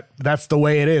 But that's the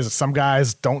way it is. Some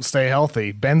guys don't stay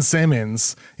healthy. Ben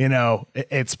Simmons,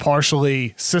 it's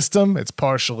partially system, it's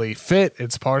partially fit,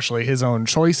 it's partially his own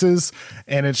choices.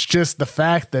 And it's just the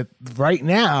fact that right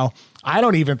now, I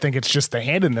don't even think it's just the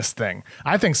handedness thing.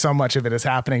 I think so much of it is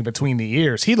happening between the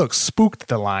ears. He looks spooked at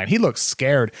the line. He looks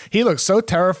scared. He looks so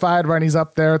terrified when he's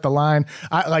up there at the line.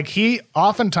 He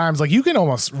oftentimes, you can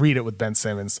almost read it with Ben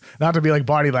Simmons. Not to be like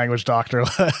body language doctor,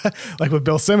 like with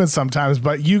Bill Simmons sometimes,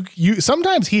 but you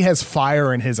sometimes he has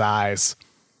fire in his eyes.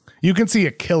 You can see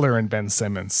a killer in Ben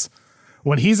Simmons.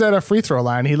 When he's at a free throw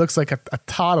line, he looks like a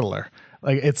toddler.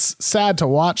 Like, it's sad to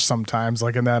watch sometimes,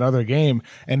 like in that other game.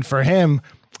 And for him,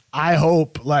 I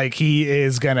hope he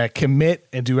is going to commit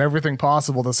and do everything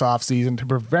possible this offseason to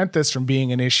prevent this from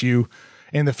being an issue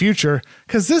in the future,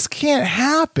 because this can't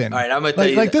happen. All right, I'm going to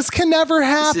tell you. This can never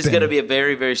happen. This is going to be a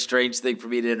very, very strange thing for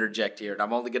me to interject here, and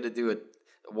I'm only going to do a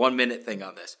 1-minute thing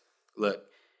on this. Look,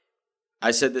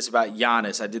 I said this about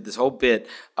Giannis. I did this whole bit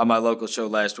on my local show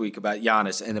last week about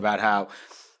Giannis and about how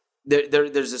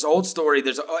there's this old story.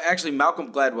 There's actually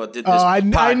Malcolm Gladwell did this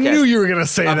podcast. I knew you were going to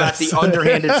say about the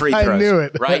underhanded free throws. I knew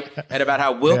it. Right? And about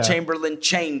how Wilt Chamberlain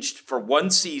changed for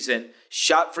one season,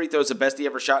 shot free throws the best he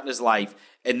ever shot in his life,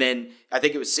 and then I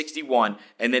think it was 61,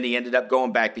 and then he ended up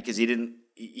going back because he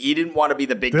didn't want to be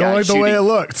the big guy like shooting. The way it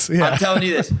looked. Yeah. I'm telling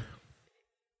you this.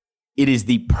 It is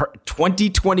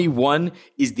 2021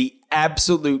 is the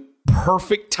absolute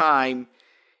perfect time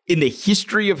in the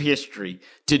history of history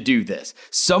to do this.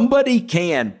 Somebody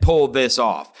can pull this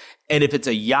off. And if it's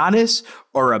a Giannis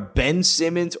or a Ben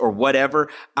Simmons or whatever,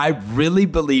 I really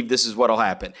believe this is what'll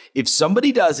happen. If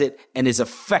somebody does it and is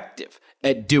effective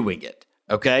at doing it,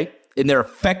 okay? And they're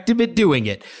effective at doing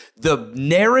it, the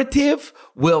narrative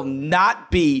will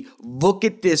not be, look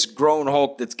at this grown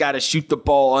Hulk that's got to shoot the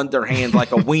ball underhand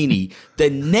like a weenie. The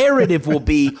narrative will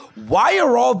be, why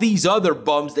are all these other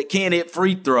bums that can't hit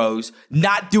free throws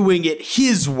not doing it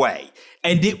his way?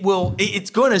 And it's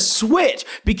going to switch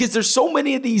because there's so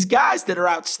many of these guys that are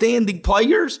outstanding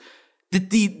players that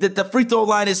the free throw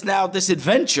line is now this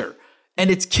adventure, and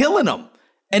it's killing them.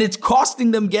 And it's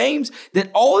costing them games that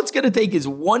all it's going to take is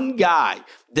one guy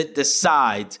that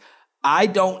decides, I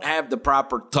don't have the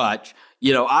proper touch.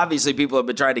 Obviously people have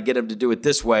been trying to get him to do it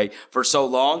this way for so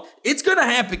long. It's going to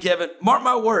happen, Kevin. Mark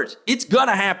my words. It's going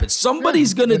to happen.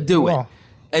 Somebody's going to do it.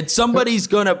 And somebody's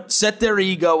going to set their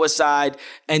ego aside.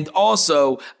 And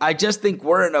also, I just think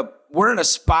we're in a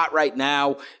spot right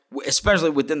now,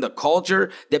 especially within the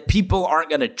culture, that people aren't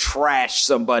going to trash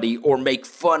somebody or make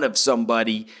fun of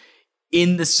somebody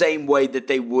in the same way that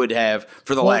they would have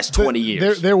for the last 20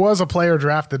 years. There was a player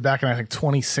drafted back in, I think,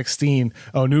 2016,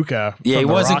 Onuka. Yeah, he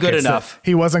wasn't good enough.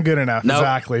 He wasn't good enough,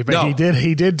 exactly. But he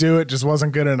did do it, just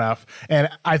wasn't good enough. And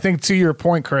I think, to your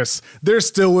point, Chris, there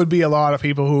still would be a lot of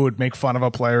people who would make fun of a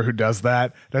player who does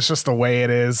that. That's just the way it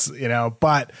is,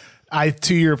 But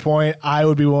to your point, I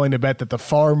would be willing to bet that the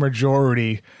far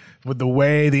majority, with the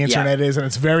way the internet is, and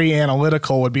it's very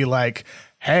analytical, would be like,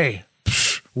 hey,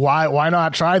 why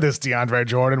not try this, DeAndre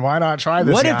Jordan? Why not try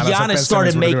this? What if Giannis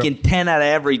started making 10 out of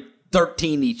every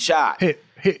 13 he shot?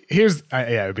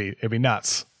 It'd be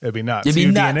nuts. It'd be nuts.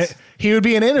 He would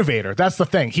be an innovator. That's the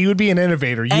thing. He would be an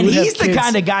innovator. And he's the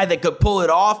kind of guy that could pull it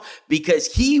off because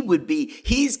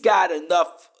he's got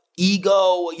enough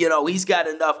ego, he's got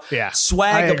enough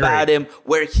swag about him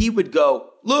where he would go,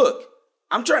 look,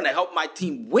 I'm trying to help my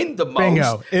team win the most.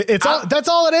 Bingo. That's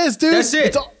all it is, dude. That's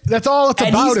it. That's all it's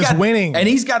about is winning. And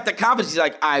he's got the confidence. He's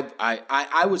like,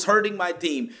 I was hurting my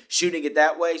team shooting it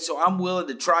that way, so I'm willing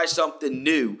to try something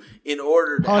new in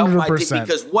order to help my team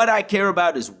because what I care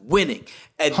about is winning.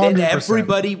 And then 100%.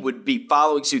 Everybody would be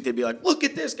following suit. They'd be like, look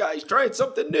at this guy. He's trying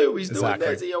something new. He's doing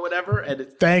this, whatever. And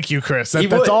thank you, Chris.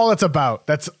 That's all it's about.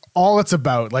 That's all it's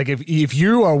about. Like if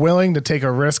you are willing to take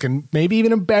a risk and maybe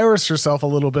even embarrass yourself a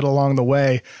little bit along the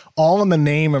way, all in the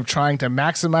name of trying to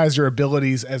maximize your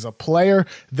abilities as a player,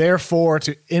 therefore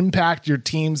to impact your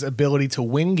team's ability to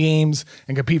win games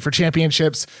and compete for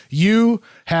championships, you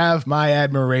have my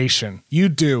admiration. You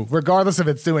do, regardless if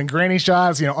it's doing granny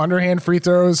shots, underhand free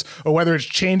throws, or whether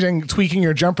it's tweaking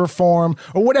your jumper form,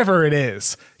 or whatever it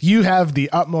is. You have the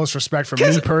utmost respect for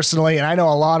me personally, and I know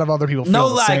a lot of other people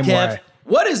feel the same way.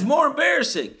 What is more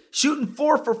embarrassing? Shooting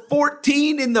 4 for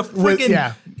 14 in the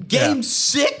freaking game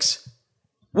 6?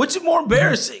 What's more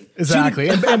embarrassing? Exactly.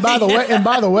 And by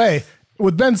the way,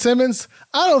 with Ben Simmons,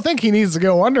 I don't think he needs to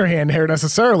go underhand here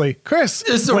necessarily. Chris,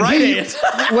 it's the right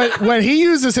hand. when he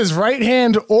uses his right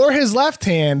hand or his left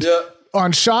hand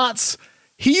on shots,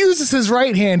 he uses his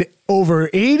right hand over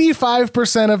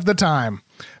 85% of the time.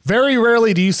 Very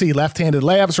rarely do you see left-handed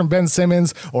layups from Ben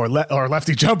Simmons or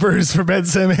lefty jumpers for Ben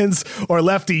Simmons or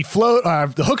lefty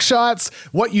hook shots.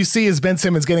 What you see is Ben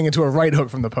Simmons getting into a right hook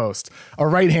from the post, a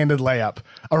right-handed layup,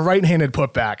 a right-handed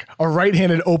putback, a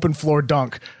right-handed open floor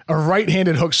dunk, a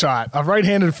right-handed hook shot, a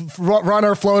right-handed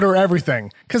runner, floater,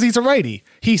 everything. Because he's a righty.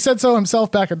 He said so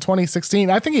himself back in 2016.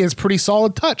 I think he has pretty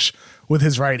solid touch with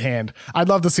his right hand. I'd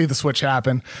love to see the switch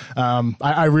happen.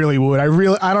 I really would.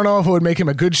 I don't know if it would make him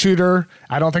a good shooter.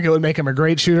 I don't think it would make him a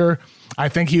great shooter. I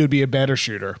think he would be a better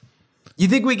shooter. You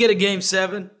think we get a game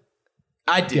 7?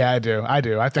 I do. Yeah, I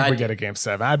do. I think we get a game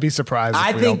 7. I'd be surprised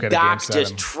if we don't get a game 7. I think Doc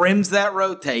just trims that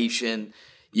rotation.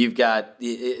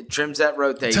 It trims that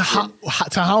rotation.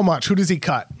 To how much? Who does he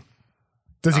cut?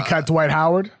 Does he cut Dwight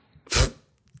Howard?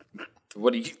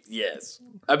 Yes.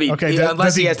 I mean, okay, he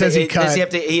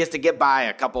has to get by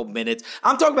a couple minutes.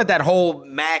 I'm talking about that whole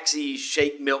Maxey,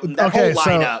 Shake Milton, whole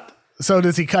lineup. So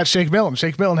does he cut Shake Milton?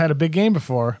 Shake Milton had a big game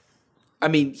before. I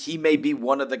mean, he may be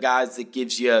one of the guys that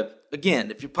gives you,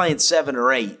 again, if you're playing 7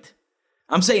 or 8,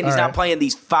 I'm saying he's not playing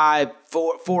these 4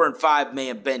 and 5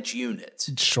 man bench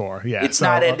units. Sure, yeah. It's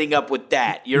not ending up with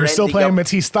that. You're still playing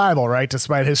Matisse Thybulle, right?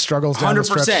 Despite his struggles down 100%, the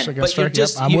stretch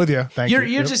against Strike. I'm with you. Thank you.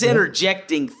 You're just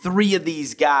interjecting 3 of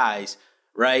these guys,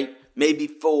 right? Maybe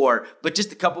 4, but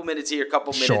just a couple minutes here, a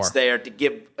couple minutes there to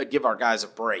give our guys a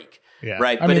break. Yeah.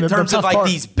 Right. But in terms of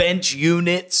these bench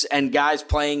units and guys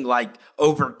playing like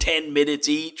over 10 minutes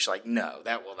each, no,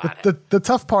 that will not happen. The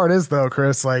tough part is though,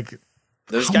 Chris,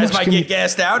 those guys might get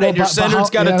gassed out and your center's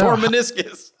got a torn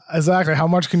meniscus. Exactly. How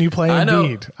much can you play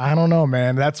Embiid? I don't know,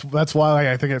 man. That's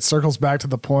why I think it circles back to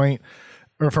the point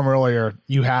from earlier.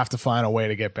 You have to find a way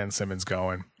to get Ben Simmons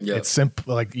going. Yep. It's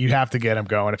simple. You have to get him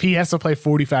going. If he has to play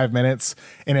 45 minutes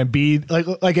and Embiid,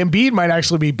 Embiid might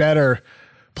actually be better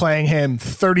playing him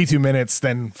 32 minutes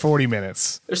than 40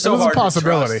 minutes. There's so hard a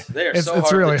possibility. To trust.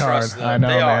 It's really hard. I know,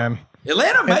 man.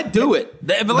 Atlanta might do it.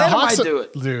 Atlanta might do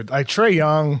it. Dude,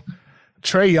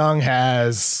 Trae Young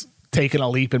has taken a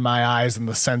leap in my eyes in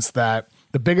the sense that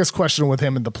the biggest question with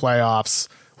him in the playoffs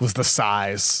was the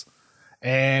size.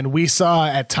 And we saw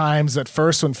at times at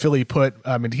first when Philly put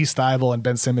Matisse Thybulle and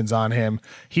Ben Simmons on him,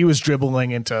 he was dribbling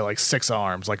into 6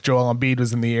 arms. Joel Embiid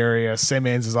was in the area,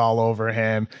 Simmons is all over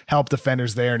him, help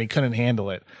defenders there, and he couldn't handle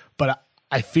it. But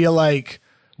I feel like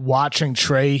watching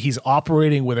Trae, he's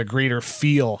operating with a greater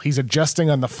feel. He's adjusting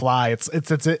on the fly. It's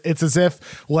as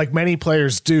if, like many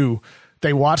players do,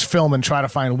 they watch film and try to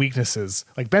find weaknesses.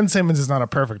 Ben Simmons is not a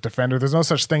perfect defender. There's no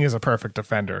such thing as a perfect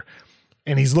defender.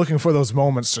 And he's looking for those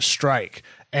moments to strike.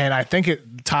 And I think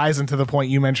it ties into the point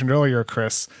you mentioned earlier,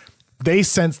 Chris. They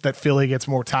sense that Philly gets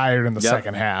more tired in the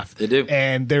second half. They do.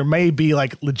 And there may be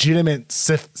legitimate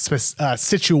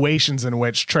situations in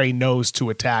which Trae knows to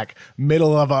attack.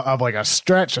 Middle of a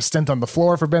stretch, a stint on the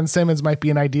floor for Ben Simmons might be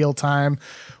an ideal time.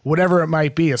 Whatever it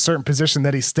might be, a certain position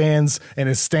that he stands and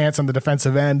his stance on the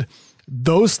defensive end.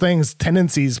 Those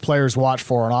tendencies players watch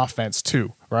for on offense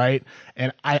too, right?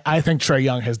 And I think Trae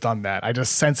Young has done that. I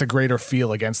just sense a greater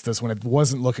feel against this when it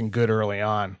wasn't looking good early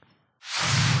on.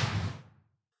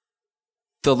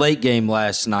 The late game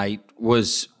last night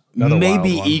was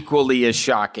maybe equally as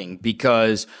shocking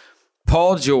because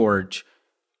Paul George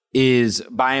is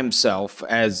by himself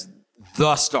as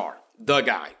the star, the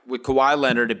guy, with Kawhi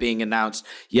Leonard being announced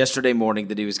yesterday morning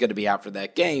that he was going to be out for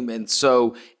that game. And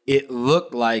so it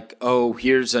looked like, oh,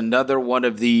 here's another one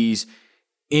of these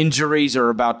injuries are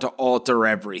about to alter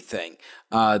everything.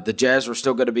 The Jazz were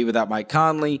still going to be without Mike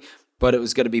Conley, but it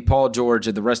was going to be Paul George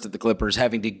and the rest of the Clippers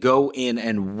having to go in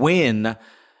and win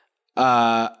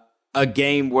a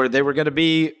game where they were going to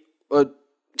be a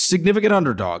significant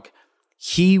underdog.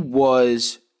 He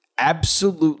was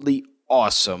absolutely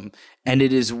awesome. And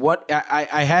it is what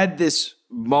I had this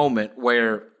moment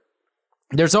where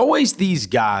there's always these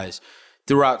guys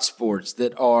throughout sports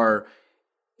that are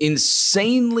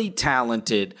insanely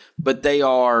talented, but they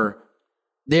are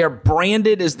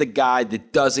branded as the guy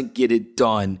that doesn't get it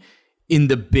done in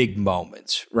the big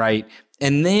moments, right?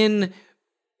 And then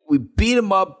we beat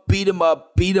him up. That's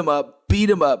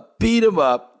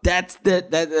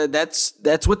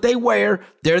what they wear.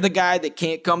 They're the guy that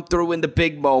can't come through in the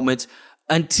big moments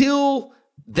until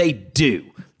they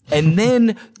do. And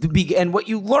then and what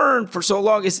you learn for so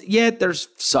long is, there's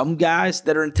some guys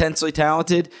that are intensely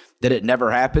talented that it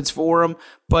never happens for them,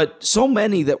 but so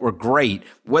many that were great,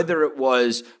 whether it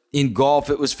was in golf,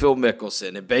 it was Phil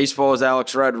Mickelson. In baseball, it was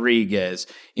Alex Rodriguez.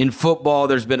 In football,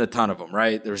 there's been a ton of them,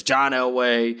 right? There's John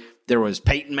Elway. There was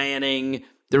Peyton Manning.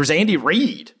 There was Andy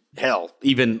Reid. Hell,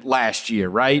 even last year,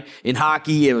 right? In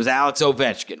hockey, it was Alex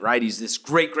Ovechkin, right? He's this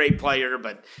great, great player,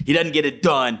 but he doesn't get it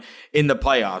done in the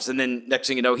playoffs. And then next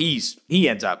thing you know, he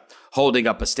ends up holding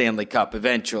up a Stanley Cup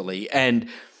eventually. And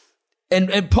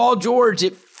Paul George,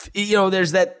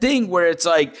 there's that thing where it's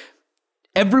like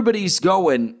everybody's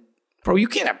going, bro, you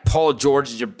can't have Paul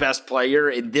George as your best player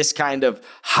in this kind of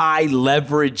high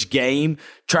leverage game,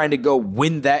 trying to go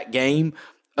win that game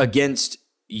against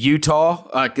Utah,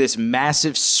 like this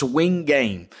massive swing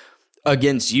game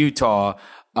against Utah,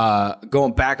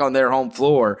 going back on their home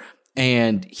floor.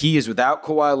 And he is without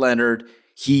Kawhi Leonard.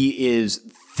 He is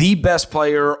the best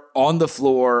player on the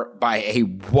floor by a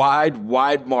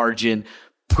wide margin,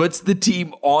 puts the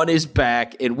team on his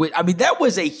back. And that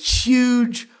was a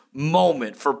huge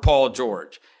moment for Paul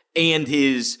George and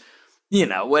his,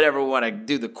 whatever we want to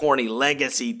do, the corny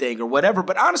legacy thing or whatever.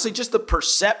 But honestly, just the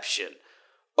perception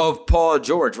of Paul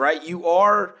George, right?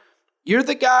 You're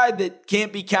the guy that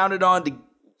can't be counted on to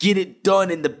get it done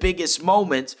in the biggest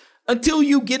moments until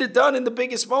you get it done in the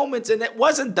biggest moments. And it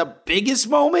wasn't the biggest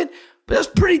moment, but it was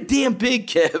pretty damn big,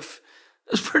 Kev.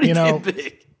 It was pretty damn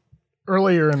big.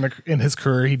 Earlier in his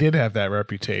career, he did have that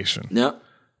reputation. Yep.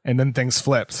 And then things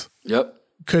flipped. Yep.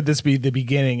 Could this be the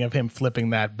beginning of him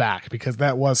flipping that back? Because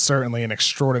that was certainly an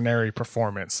extraordinary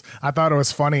performance. I thought it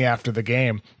was funny after the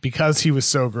game because he was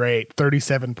so great.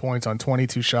 37 points on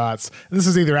 22 shots. This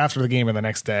is either after the game or the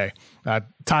next day.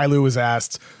 Ty Lue was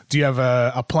asked, do you have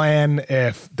a plan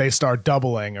if they start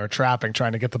doubling or trapping,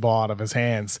 trying to get the ball out of his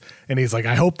hands? And he's like,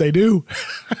 I hope they do.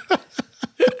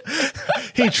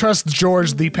 He trusts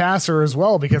George, the passer, as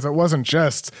well, because it wasn't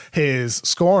just his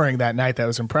scoring that night that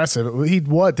was impressive. He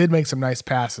did make some nice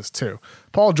passes, too.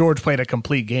 Paul George played a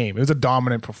complete game. It was a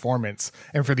dominant performance.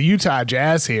 And for the Utah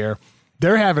Jazz here,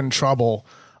 they're having trouble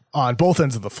on both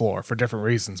ends of the floor for different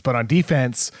reasons. But on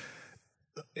defense,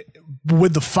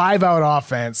 with the 5-out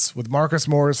offense, with Marcus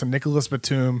Morris and Nicholas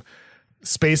Batum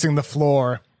spacing the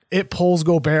floor, it pulls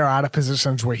Gobert out of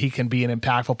positions where he can be an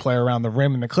impactful player around the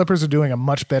rim, and the Clippers are doing a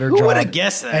much better job at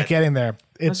getting there.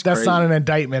 That's not an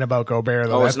indictment about Gobert,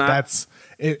 though. It's not?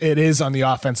 It is on the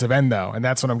offensive end, though, and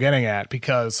that's what I'm getting at,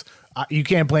 because you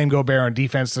can't blame Gobert on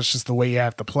defense. That's just the way you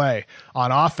have to play.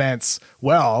 On offense,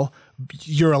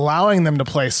 you're allowing them to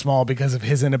play small because of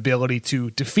his inability to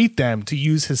defeat them, to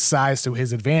use his size to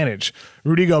his advantage.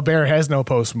 Rudy Gobert has no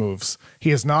post moves.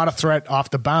 He is not a threat off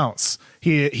the bounce.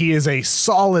 He is a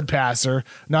solid passer,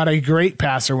 not a great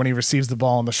passer when he receives the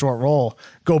ball in the short roll.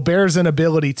 Gobert's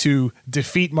inability to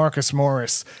defeat Marcus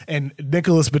Morris and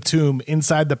Nicholas Batum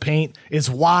inside the paint is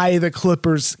why the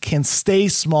Clippers can stay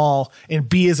small and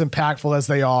be as impactful as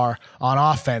they are on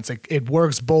offense. It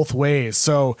works both ways.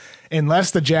 So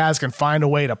unless the Jazz can find a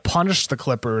way to punish the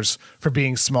Clippers for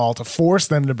being small, to force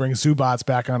them to bring Zubats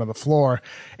back onto the floor,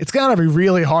 it's going to be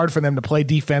really hard for them to play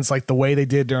defense like the way they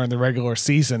did during the regular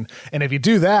season. And if you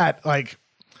do that,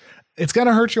 it's going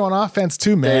to hurt you on offense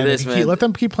too, man. Let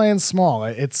them keep playing small.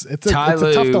 It's a tough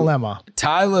dilemma.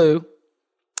 Ty Lue,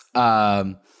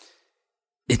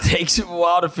 it takes him a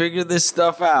while to figure this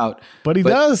stuff out. But he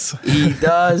does. He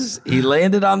does. He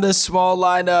landed on this small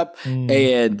lineup,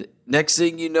 and next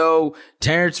thing you know,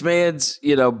 Terrence Mann's,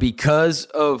 because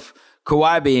of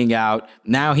Kawhi being out,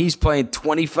 now he's playing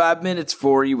 25 minutes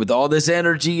for you with all this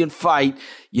energy and fight.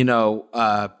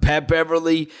 Pat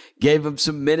Beverly gave him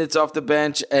some minutes off the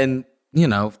bench, and,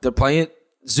 they're playing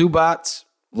Zubac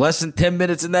less than 10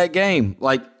 minutes in that game.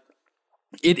 Like,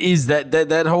 it is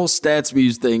that whole stats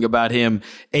muse thing about him,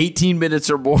 18 minutes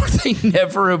or more, they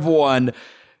never have won.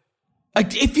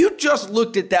 Like, if you just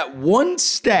looked at that one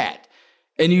stat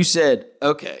and you said,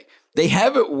 okay, they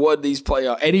haven't won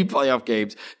any playoff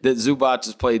games that Zubac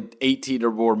has played 18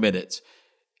 or more minutes.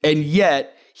 And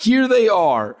yet, here they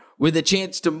are with a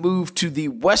chance to move to the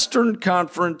Western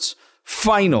Conference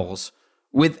Finals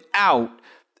without,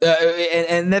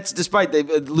 and that's despite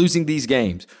losing these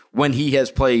games when he has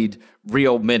played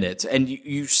real minutes. And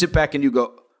you sit back and you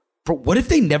go, bro, what if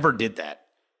they never did that?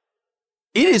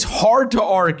 It is hard to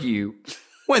argue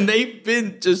when they've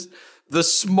been just the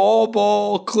small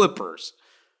ball Clippers.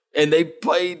 And they've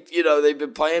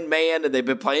been playing man, and they've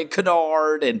been playing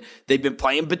Kennard, and they've been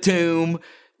playing Batum.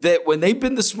 That when they've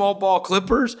been the small ball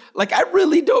Clippers, like, I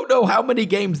really don't know how many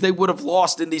games they would have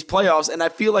lost in these playoffs. And I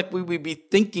feel like we would be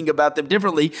thinking about them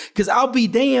differently, because I'll be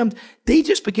damned, they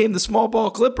just became the small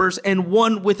ball Clippers and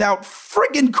won without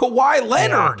friggin' Kawhi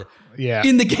Leonard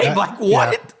in the game. What?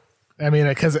 Yeah. I mean,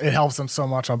 because it helps them so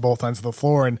much on both ends of the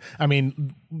floor. And I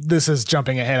mean, this is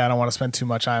jumping ahead. I don't want to spend too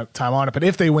much time on it. But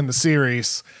if they win the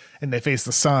series and they face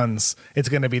the Suns, it's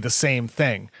going to be the same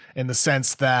thing in the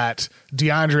sense that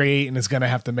DeAndre Ayton is going to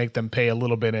have to make them pay a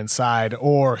little bit inside,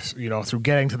 or, through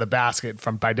getting to the basket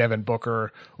by Devin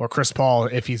Booker or Chris Paul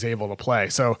if he's able to play.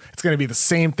 So it's going to be the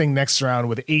same thing next round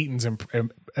with Ayton's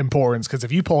importance, because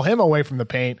if you pull him away from the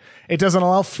paint, it doesn't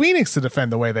allow Phoenix to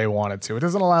defend the way they wanted to. It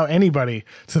doesn't allow anybody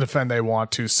to defend they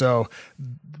want to. So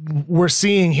we're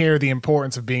seeing here the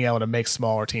importance of being able to make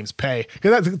smaller teams pay.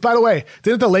 By the way,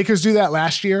 didn't the Lakers do that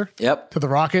last year? Yep. To the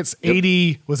Rockets? Yep.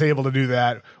 AD was able to do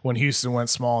that when Houston went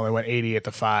small and they went 80 at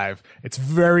the 5. It's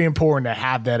very important to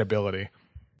have that ability.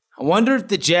 I wonder if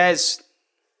the Jazz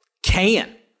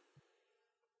can.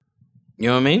 You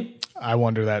know what I mean? I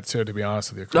wonder that too, to be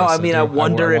honest with you, Chris. No, I mean, I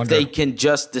wonder if they can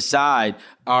just decide,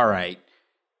 all right,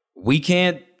 we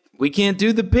can't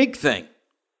do the big thing.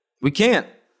 We can't.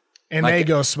 And they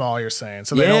go small, you're saying.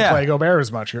 So they don't play Gobert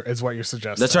as much, is what you're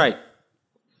suggesting. That's right.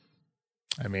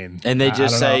 I mean, and they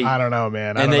just say, I don't know,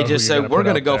 man. And they just say, we're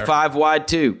going to go 5 wide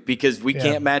too, because we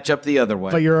can't match up the other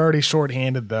way. But you're already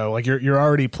shorthanded though. Like you're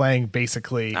already playing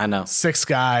basically 6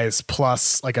 guys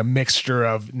plus like a mixture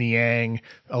of Niang,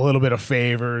 a little bit of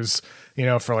Favors,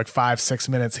 for like 5-6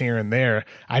 minutes here and there.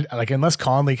 Unless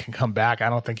Conley can come back, I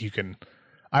don't think you can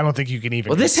even.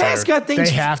 Well, this has got things.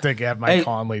 They have to get Mike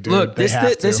Conley, dude. Look,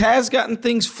 this has gotten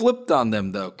things flipped on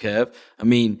them, though, Kev. I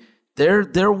mean,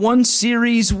 their one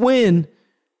series win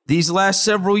these last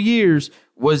several years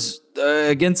was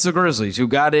against the Grizzlies, who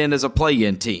got in as a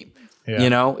play-in team.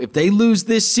 Yeah. If they lose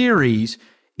this series,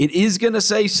 it is going to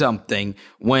say something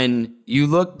when you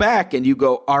look back and you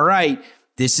go, all right,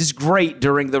 this is great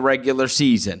during the regular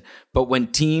season, but when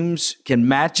teams can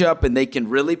match up and they can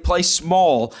really play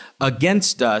small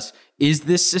against us, is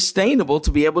this sustainable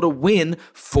to be able to win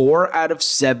 4 out of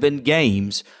 7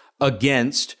 games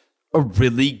against a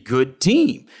really good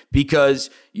team? Because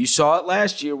you saw it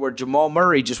last year where Jamal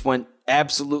Murray just went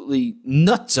absolutely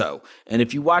nutso. And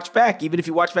if you watch back, that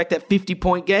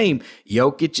 50-point game,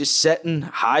 Jokic is setting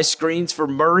high screens for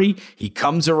Murray. He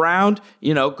comes around,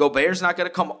 Gobert's not going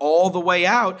to come all the way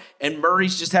out, and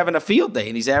Murray's just having a field day,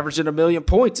 and he's averaging 1 million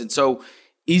points. And so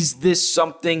is this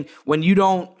something when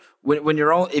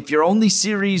if your only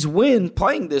series win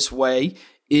playing this way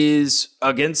is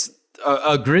against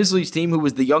a Grizzlies team who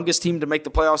was the youngest team to make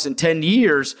the playoffs in 10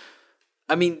 years,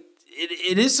 I mean,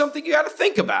 it is something you got to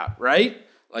think about, right?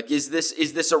 Like, is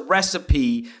this a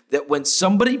recipe that when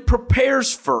somebody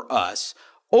prepares for us,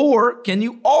 or can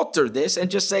you alter this and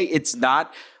just say it's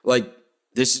not like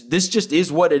this just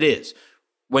is what it is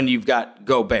when you've got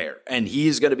Gobert, and he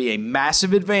is going to be a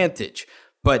massive advantage,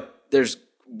 but there's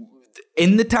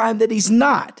in the time that he's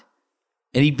not,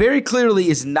 and he very clearly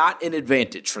is not an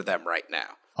advantage for them right now.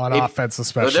 On offense,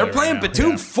 especially. They're playing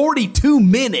Batum 42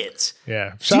 minutes.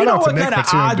 Yeah. Do you know what kind of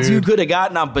odds you could have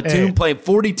gotten on Batum playing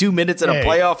 42 minutes in a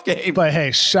playoff game? But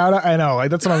hey, shout out. I know.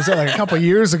 That's what I'm saying. Like a couple of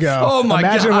years ago. Oh, my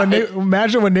God.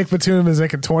 Imagine when Nick Batum is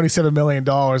making $27 million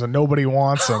and nobody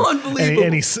wants him. Unbelievable.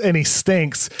 And he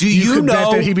stinks. You could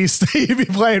bet that he'd be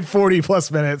playing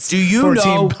 40-plus minutes for a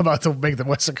team about to make the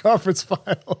Western Conference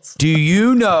Finals. Do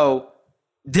you know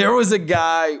there was a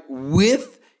guy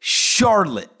with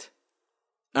Charlotte?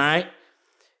 All right.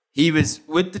 He was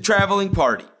with the traveling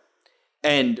party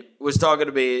and was talking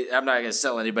to me. I'm not going to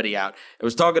sell anybody out. It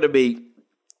was talking to me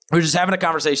We were just having a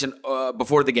conversation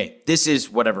before the game. This is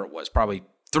whatever it was, probably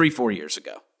 3-4 years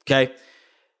ago. Okay.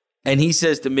 And he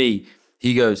says to me,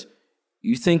 he goes,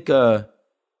 you think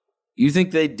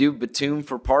they do Batum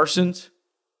for Parsons?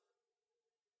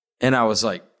 And I was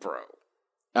like, bro,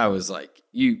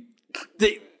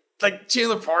 like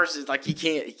Chandler Parsons, like he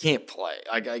can't play.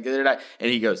 They're not.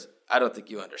 And he goes, I don't think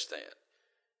you understand.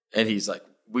 And he's like,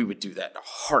 we would do that in a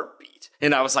heartbeat.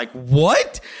 And I was like,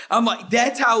 what? I'm like,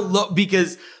 that's how low,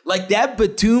 because like that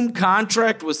Batum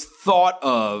contract was thought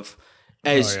of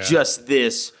as just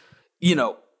this,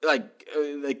 like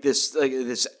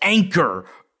this anchor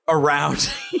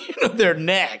around their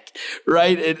neck,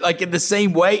 right? And like in the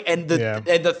same way. And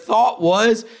the thought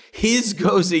was his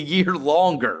goes a year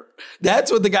longer.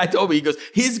 That's what the guy told me. He goes,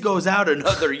 his goes out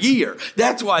another year.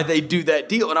 That's why they do that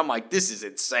deal. And I'm like, this is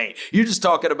insane. You're just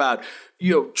talking about,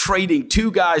 trading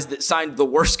two guys that signed the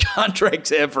worst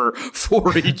contracts ever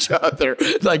for each other.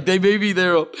 Like maybe these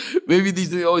are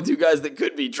the only two guys that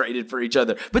could be traded for each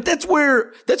other. But that's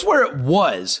where it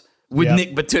was with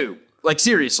Nick Batum. Like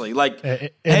seriously, and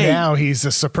now he's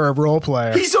a superb role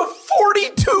player. He's a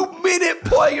 42-minute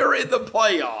player in the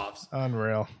playoffs.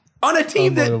 Unreal. On a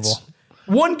team that's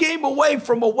one game away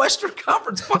from a Western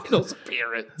Conference Finals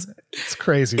appearance. It's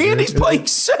crazy. And dude. he's playing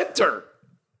center.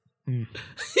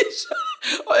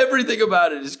 Everything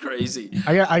about it is crazy.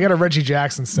 I got a Reggie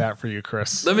Jackson stat for you,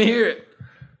 Chris. Let me hear it.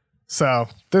 So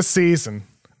this season,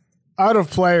 out of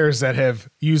players that have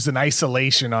used an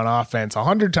isolation on offense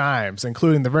 100 times,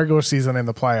 including the regular season and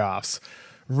the playoffs,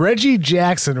 Reggie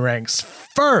Jackson ranks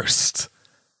first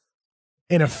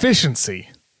in efficiency,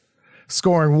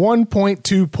 scoring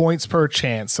 1.2 points per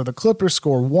chance. So the Clippers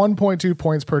score 1.2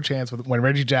 points per chance when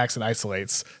Reggie Jackson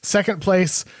isolates. Second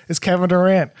place is Kevin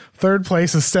Durant. Third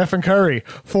place is Stephen Curry.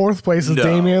 Fourth place is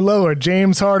Damian Lillard,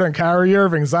 James Harden, Kyrie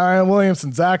Irving, Zion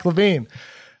Williamson, Zach LaVine.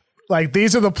 Like,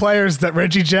 these are the players that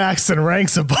Reggie Jackson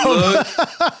ranks above.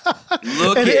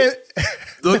 Look at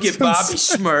Bobby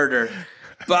Schmurder.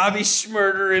 Bobby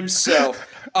Schmurder himself.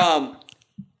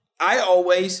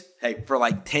 For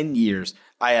like 10 years,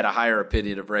 I had a higher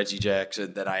opinion of Reggie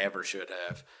Jackson than I ever should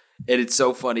have. And it's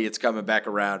so funny it's coming back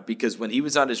around because when he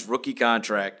was on his rookie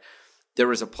contract, there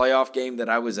was a playoff game that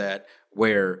I was at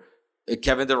where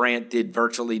Kevin Durant did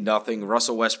virtually nothing.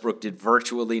 Russell Westbrook did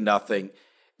virtually nothing.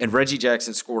 And Reggie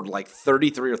Jackson scored like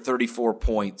 33 or 34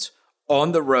 points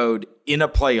on the road in a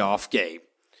playoff game.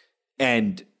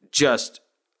 And just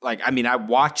I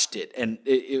watched it. And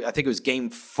I think it was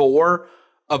game 4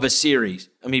 of a series.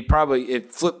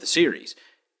 It flipped the series.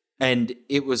 And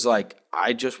it was like,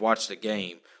 I just watched a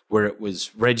game where it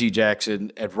was Reggie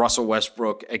Jackson and Russell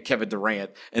Westbrook and Kevin Durant.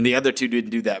 And the other two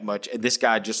didn't do that much. And this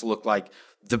guy just looked like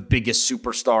the biggest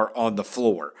superstar on the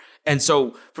floor. And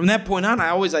so from that point on, I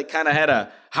always kind of had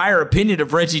a higher opinion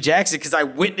of Reggie Jackson because I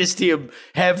witnessed him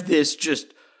have this just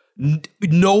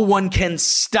no one can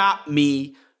stop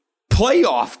me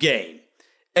playoff game.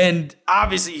 And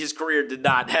obviously his career did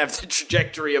not have the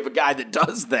trajectory of a guy that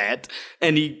does that.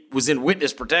 And he was in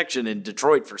witness protection in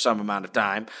Detroit for some amount of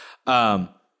time.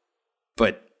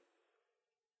 But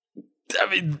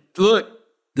look,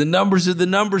 the numbers are the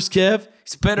numbers, Kev.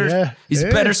 He's better. He's a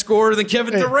better scorer than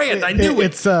Kevin Durant. I knew it.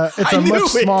 It's a much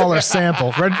smaller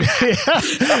sample.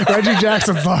 Reggie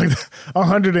Jackson's logged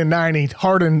 190.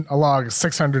 Harden logged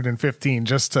 615.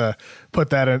 Just to put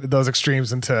those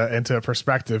extremes into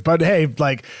perspective. But hey,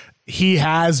 he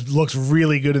has looked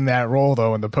really good in that role,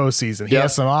 though, in the postseason. He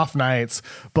has some off nights,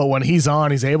 but when he's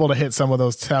on, he's able to hit some of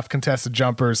those tough contested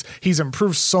jumpers. He's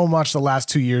improved so much the last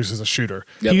 2 years as a shooter.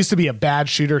 He used to be a bad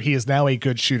shooter. He is now a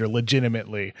good shooter,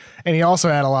 legitimately. And he also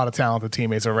had a lot of talented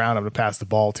teammates around him to pass the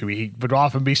ball to. He would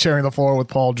often be sharing the floor with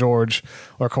Paul George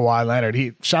or Kawhi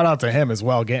Leonard. Shout out to him as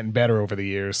well, getting better over the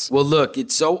years. Well, look,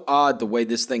 it's so odd the way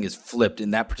this thing is flipped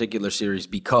in that particular series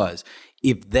because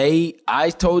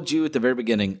I told you at the very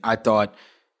beginning, I thought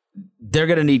they're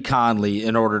going to need Conley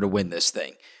in order to win this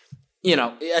thing.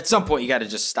 At some point you got to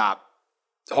just stop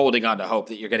holding on to hope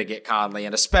that you're going to get Conley.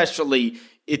 And especially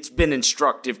it's been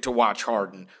instructive to watch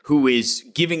Harden, who is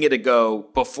giving it a go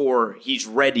before he's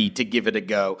ready to give it a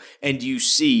go. And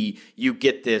you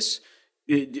get this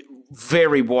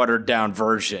very watered down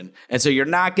version. And so you're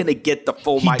not going to get the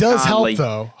full Mike Conley. He does help,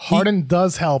 though. Harden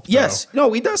does help, though. Yes.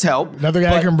 No, he does help. Another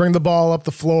guy can bring the ball up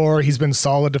the floor. He's been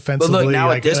solid defensively. But look,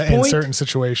 now at this point, in certain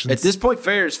situations. At this point,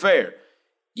 fair is fair.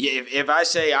 If I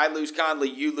say I lose Conley,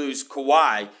 you lose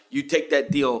Kawhi, you take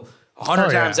that deal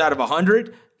 100 times out of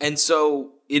 100. And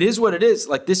so it is what it is.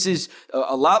 This is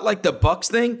a lot like the Bucks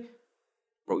thing.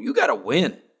 Bro, you got to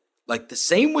win. The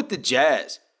same with the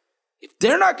Jazz. If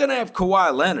they're not going to have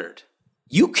Kawhi Leonard,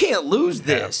 you can't lose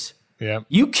this. Yeah.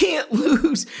 You can't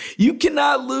lose. You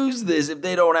cannot lose this if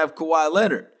they don't have Kawhi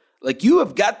Leonard. Like, you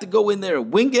have got to go in there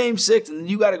and win game 6, and then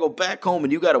you got to go back home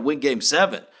and you got to win game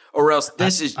 7. Or else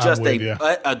this is just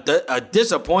a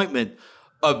disappointment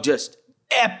of just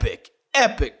epic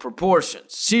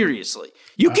proportions. Seriously.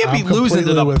 You can't be losing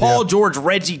to the Paul George,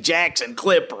 Reggie Jackson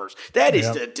Clippers. That is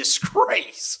a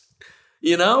disgrace.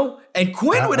 You know? And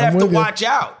Quinn would have to watch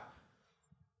out.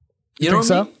 You know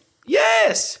what I mean?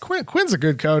 Yes. Quinn's a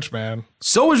good coach, man.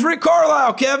 So is Rick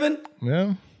Carlisle, Kevin.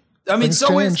 Yeah. I mean,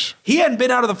 he hadn't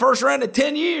been out of the first round in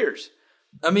 10 years.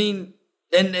 I mean,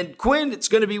 and Quinn, it's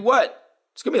going to be what?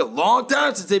 It's going to be a long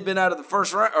time since they've been out of the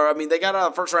first round. Or, I mean, they got out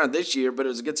of the first round this year, but it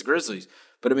was against the Grizzlies.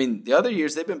 But, I mean, the other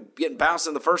years, they've been getting bounced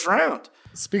in the first round.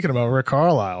 Speaking about Rick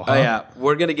Carlisle. Huh? Oh, yeah.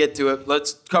 We're going to get to it.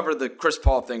 Let's cover the Chris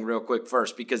Paul thing real quick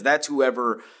first, because that's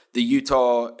whoever the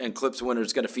Utah and Clips winner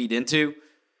is going to feed into.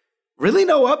 Really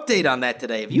no update on that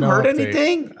today. Have you heard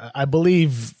anything? I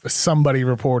believe somebody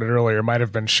reported earlier, might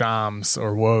have been Shams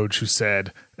or Woj, who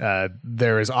said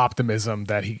there is optimism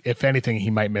that if anything,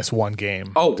 he might miss one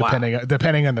game. Oh,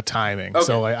 depending on the timing. Okay.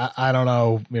 So I don't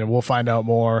know. We'll find out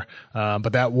more.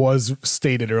 But that was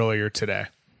stated earlier today.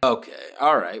 Okay.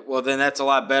 All right. Well, then that's a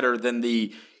lot better than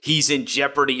he's in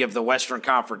jeopardy of the Western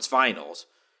Conference Finals.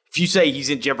 If you say he's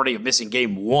in jeopardy of missing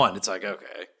game 1, it's like,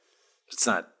 okay, it's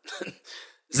not.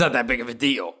 It's not that big of a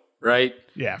deal, right?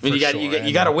 Yeah, I mean,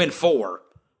 you got to win 4.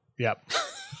 Yep.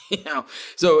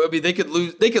 So I mean, they could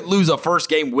lose a first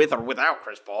game with or without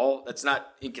Chris Paul. That's not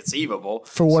inconceivable.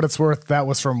 For what it's worth, that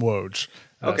was from Woj.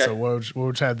 Okay. So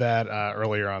Woj had that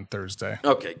earlier on Thursday.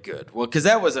 Okay, good. Well, because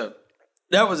that was a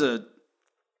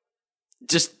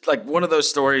just like one of those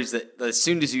stories that as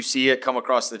soon as you see it come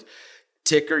across the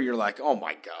ticker, you're like, oh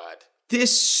my God.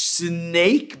 This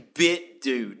snake bit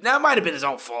dude. Now, it might have been his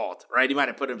own fault, right? He might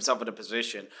have put himself in a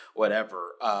position,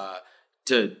 whatever,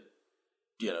 to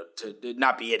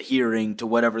not be adhering to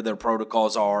whatever their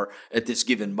protocols are at this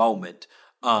given moment.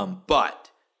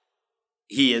 But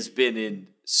he has been in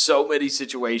so many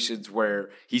situations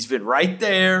where he's been right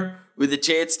there with a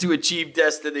chance to achieve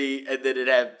destiny, and then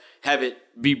have it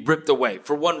be ripped away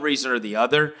for one reason or the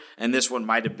other. And this one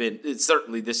might have been,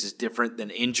 certainly this is different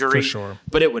than injury. For sure.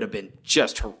 But it would have been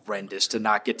just horrendous to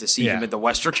not get to see him in the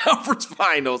Western Conference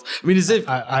Finals. I mean, as if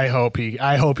I hope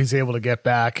he's able to get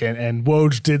back. And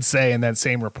Woj did say in that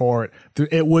same report,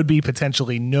 it would be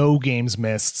potentially no games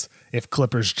missed if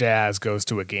Clippers Jazz goes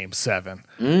to a game 7.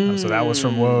 So that was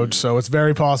from Woj. So it's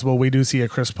very possible we do see a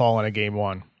Chris Paul in a game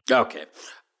 1. Okay.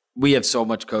 We have so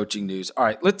much coaching news. All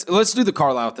right, let's do the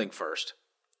Carlisle thing first.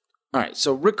 All right,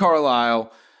 so Rick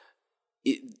Carlisle,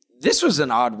 this was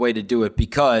an odd way to do it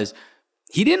because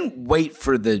he didn't wait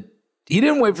for the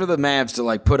Mavs to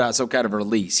like put out some kind of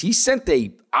release. He sent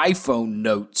a iPhone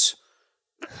notes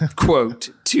quote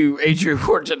to Adrian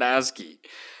Wojnarowski,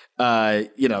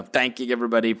 thanking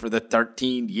everybody for the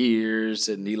 13 years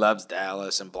and he loves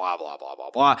Dallas and blah blah blah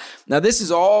blah blah. Now this is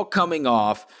all coming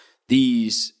off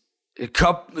these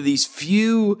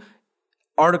few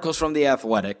articles from The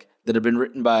Athletic that have been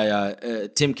written by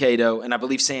Tim Cato, and I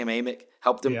believe Sam Amick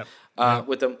helped him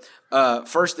with them.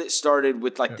 First, it started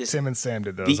with this. Tim and Sam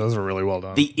did those. Those were really well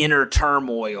done. The inner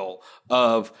turmoil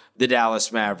of the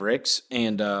Dallas Mavericks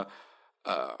and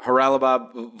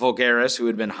Haralabos Voulgaris, who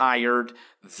had been hired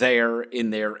there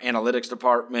in their analytics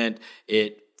department.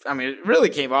 It really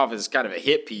came off as kind of a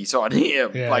hit piece on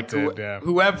him. Yeah,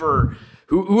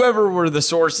 Whoever were the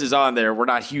sources on there were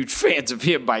not huge fans of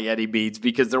him by any means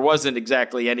because there wasn't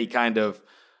exactly any kind of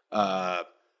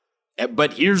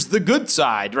but here's the good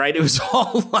side, right? It was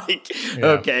all like,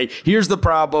 okay, here's the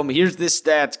problem. Here's this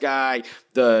stats guy.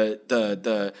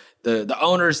 The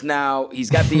owner's now, he's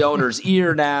got the owner's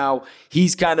ear now.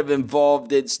 He's kind of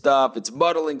involved in stuff. It's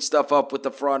muddling stuff up with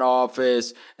the front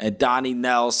office and Donnie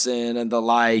Nelson and the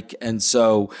like. And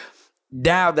so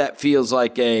now that feels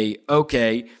like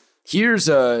here's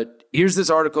this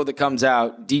article that comes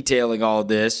out detailing all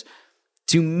this.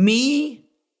 To me,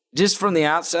 just from the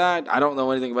outside, I don't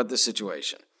know anything about this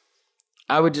situation.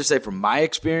 I would just say from my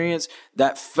experience,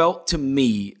 that felt to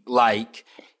me like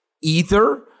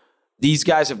either these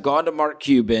guys have gone to Mark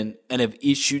Cuban and have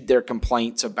issued their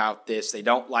complaints about this. They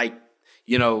don't like,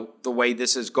 the way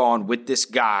this has gone with this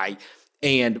guy.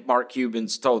 And Mark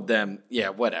Cuban's told them, yeah,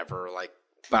 whatever, like,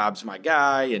 Bob's my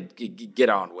guy, and get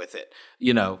on with it.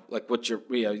 What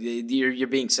you're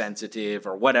being sensitive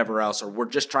or whatever else, or we're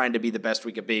just trying to be the best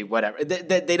we could be, whatever.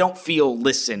 They don't feel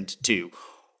listened to.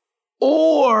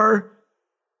 Or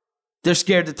they're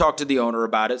scared to talk to the owner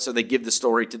about it, so they give the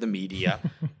story to the media,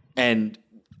 and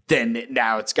then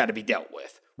now it's got to be dealt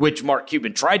with. which Mark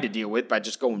Cuban tried to deal with by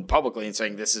just going publicly and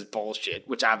saying this is bullshit,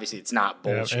 which obviously it's not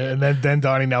bullshit. Yeah, and then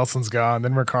Donnie Nelson's gone.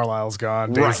 Then Rick Carlisle's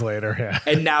gone days later. Yeah.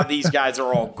 And now these guys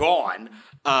are all gone.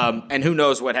 And who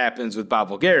knows what happens with Bob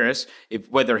Voulgaris,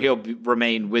 whether he'll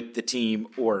remain with the team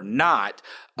or not.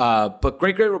 But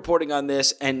great reporting on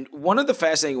this. And one of the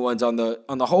fascinating ones on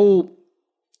the whole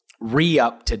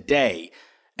re-up today,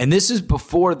 and this is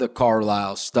before the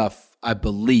Carlisle stuff, I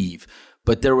believe,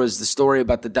 but there was the story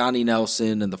about the Donnie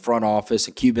Nelson and the front office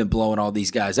and Cuban blowing all these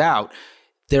guys out.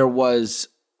 There was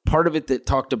part of it that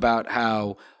talked about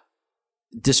how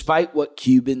despite what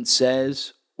Cuban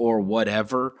says or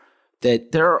whatever,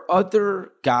 that there are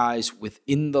other guys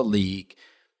within the league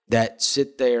that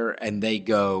sit there and they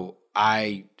go,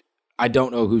 I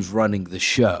don't know who's running the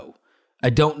show. I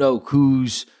don't know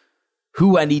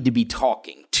who I need to be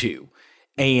talking to.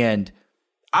 And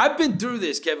I've been through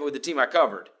this, Kevin, with the team I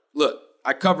covered. Look,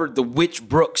 I covered the Witch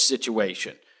Brooks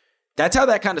situation. That's how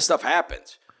that kind of stuff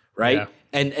happens, right?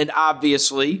 Yeah. And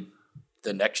obviously,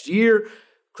 the next year,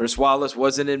 Chris Wallace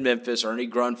wasn't in Memphis. Ernie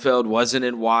Grunfeld wasn't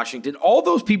in Washington. All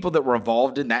those people that were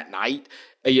involved in that night,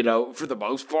 for the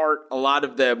most part, a lot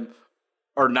of them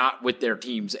are not with their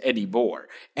teams anymore.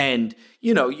 And,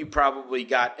 you probably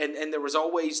got, and there was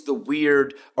always the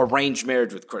weird arranged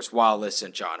marriage with Chris Wallace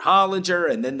and John Hollinger,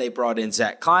 and then they brought in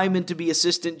Zach Kleiman to be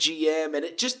assistant GM, and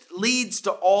it just leads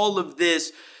to all of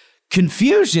this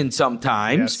confusion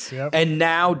sometimes. Yes, yep. And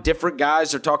now different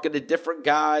guys are talking to different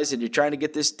guys, and you're trying to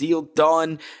get this deal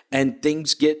done, and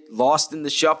things get lost in the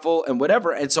shuffle and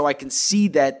whatever. And so I can see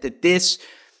that this,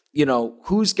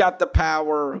 who's got the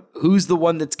power, who's the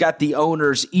one that's got the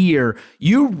owner's ear.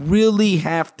 You really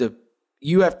have to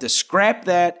scrap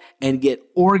that and get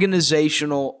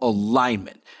organizational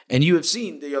alignment. And you have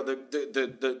seen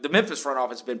the Memphis front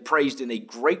office has been praised in a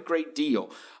great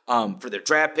deal for their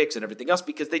draft picks and everything else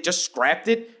because they just scrapped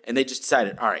it and they just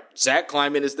decided, all right, Zach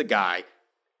Kleiman is the guy.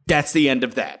 That's the end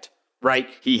of that, right?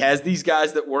 He has these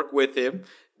guys that work with him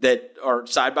that are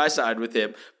side by side with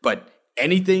him, but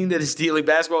anything that is dealing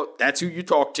basketball, that's who you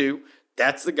talk to.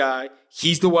 That's the guy.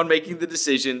 He's the one making the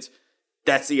decisions.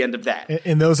 That's the end of that.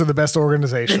 And those are the best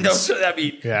organizations.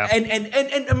 Yeah.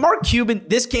 And Mark Cuban,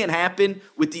 this can't happen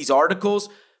with these articles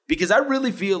because I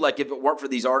really feel like if it weren't for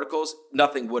these articles,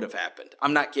 nothing would have happened.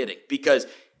 I'm not kidding because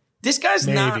this guy's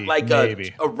not like a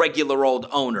regular old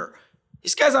owner.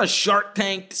 This guy's on Shark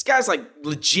Tank. This guy's like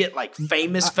legit, like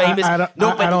famous.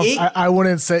 I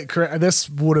wouldn't say this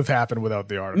would have happened without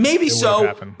the article. Maybe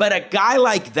so, but a guy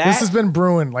like that. This has been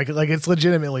brewing, like it's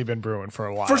legitimately been brewing for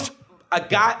a while.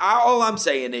 All I'm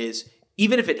saying is,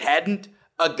 even if it hadn't,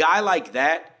 a guy like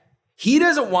that, he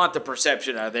doesn't want the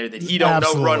perception out there that he don't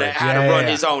know how to run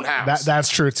his own house. That's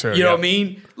true too. You know what I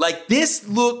mean? Like this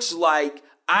looks like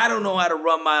I don't know how to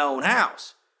run my own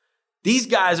house. These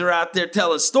guys are out there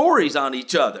telling stories on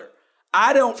each other.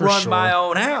 I don't run my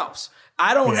own house.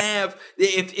 I don't have,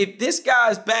 if this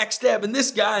guy's backstabbing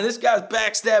this guy and this guy's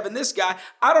backstabbing this guy,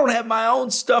 I don't have my own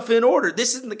stuff in order.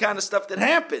 This isn't the kind of stuff that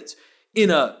happens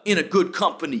in a good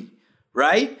company,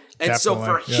 right? And so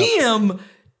for him,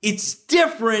 it's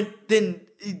different than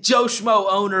Joe Schmo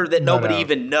owner that nobody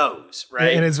even knows,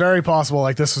 right? And it's very possible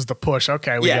like this was the push.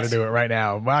 Okay, we got to do it right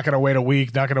now. We're not going to wait a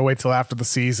week, not going to wait till after the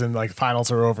season. Like finals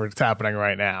are over. It's happening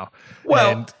right now.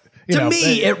 Well, to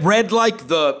me, it read like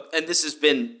and this has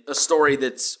been a story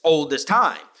that's old as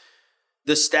time.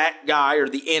 The stat guy or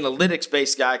the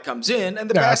analytics-based guy comes in, and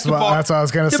that's what I was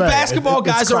going to say. The basketball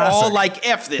guys are all like,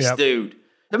 F this dude.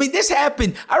 I mean, this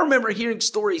happened. I remember hearing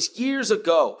stories years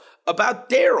ago about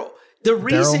Daryl.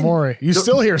 Daryl Morey. You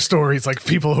still hear stories like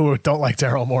people who don't like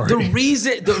Daryl Morey. The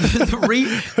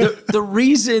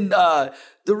reason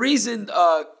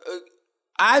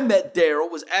I met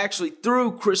Daryl was actually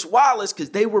through Chris Wallace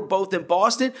because they were both in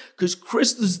Boston. Because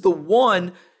Chris is the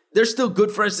one. They're still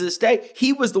good friends to this day.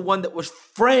 He was the one that was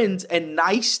friends and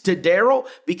nice to Daryl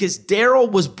because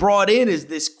Daryl was brought in as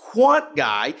this quant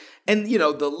guy. And,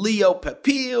 the Leo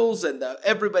Papils and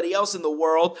everybody else in the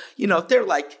world, they're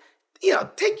like,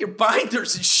 take your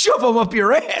binders and shove them up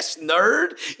your ass,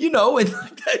 nerd. And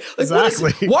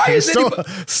exactly. Why is still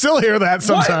hear that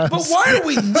sometimes? But why are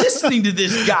we listening to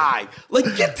this guy? Like,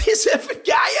 get this effing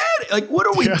guy at it. Like, what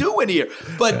are we doing here?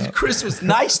 But Chris was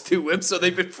nice to him, so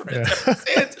they've been friends ever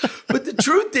since. But the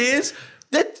truth is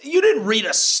that you didn't read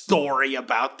a story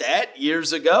about that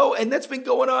years ago, and that's been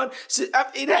going on.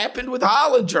 It happened with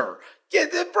Hollinger. Yeah,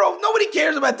 bro, nobody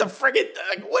cares about the friggin'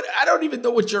 what. I don't even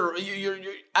know what I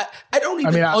don't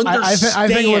even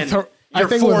understand. I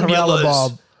think with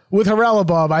Haralabos, With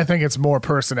Haralabob, I think it's more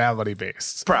personality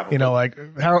based. Probably. A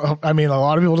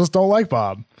lot of people just don't like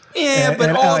Bob. Yeah, but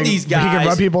all these guys, he can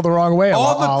rub people the wrong way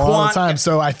all the time.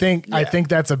 So I think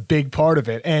that's a big part of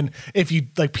it. And if you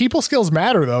people skills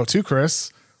matter though too,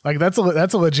 Chris. Like that's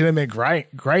a legitimate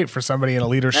gripe for somebody in a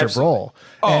leadership role.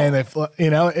 And if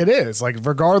it is like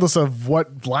regardless of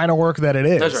what line of work that it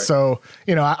is. That's right. So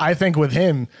I think with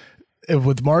him.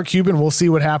 With Mark Cuban, we'll see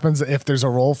what happens if there's a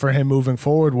role for him moving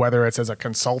forward, whether it's as a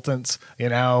consultant, who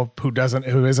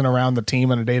isn't around the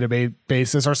team on a day-to-day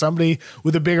basis, or somebody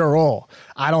with a bigger role.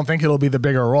 I don't think it'll be the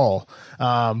bigger role,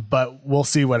 but we'll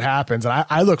see what happens. And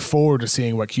I look forward to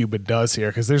seeing what Cuban does here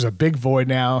because there's a big void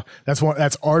now. That's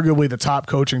arguably the top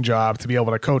coaching job, to be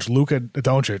able to coach Luka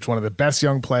Doncic, one of the best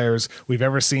young players we've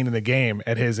ever seen in the game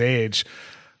at his age.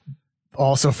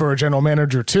 Also for a general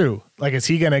manager too. Like, is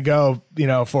he going to go,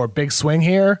 for a big swing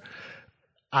here?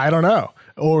 I don't know.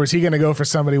 Or is he going to go for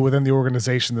somebody within the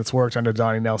organization that's worked under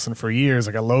Donnie Nelson for years,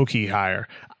 like a low-key hire?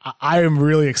 I am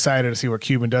really excited to see what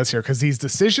Cuban does here because these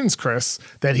decisions, Chris,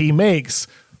 that he makes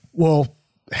will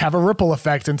have a ripple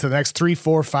effect into the next 3,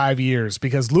 4, 5 years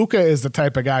because Luka is the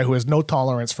type of guy who has no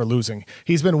tolerance for losing.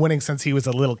 He's been winning since he was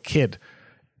a little kid.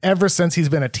 Ever since he's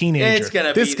been a teenager,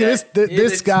 this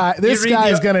guy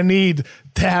is going to need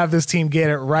to have this team get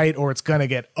it right, or it's going to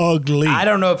get ugly. I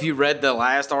don't know if you read the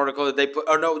last article that they put.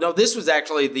 Oh no, this was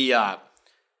actually the.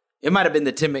 It might have been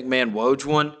the Tim McMahon Woj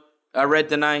one I read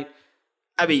tonight.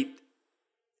 I mean,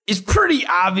 it's pretty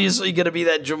obviously going to be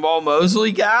that Jamal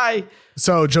Mosley guy.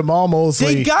 So Jamal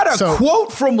Mosley, they got a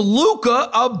quote from Luka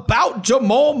about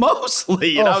Jamal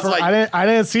Mosley, and I was like, I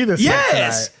didn't see this.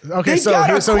 Yes, okay.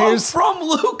 Here's from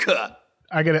Luka.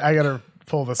 I gotta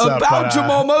pull this up about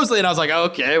Jamal Mosley, and I was like,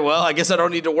 okay, well, I guess I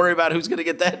don't need to worry about who's going to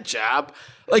get that job.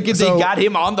 Like, if they got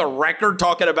him on the record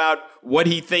talking about what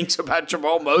he thinks about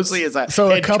Jamal Mosley as a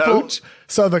head coach.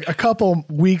 So a couple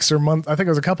weeks or months, I think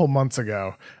it was a couple months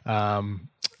ago.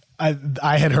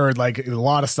 I had heard like a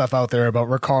lot of stuff out there about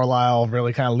Rick Carlisle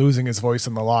really kind of losing his voice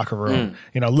in the locker room.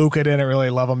 Luka didn't really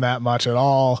love him that much at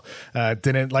all.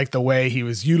 Didn't like the way he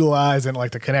was utilized and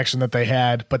like the connection that they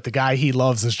had. But the guy he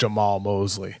loves is Jamal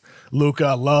Mosley.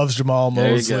 Luka loves Jamal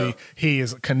Mosley. He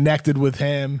is connected with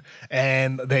him,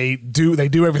 and they do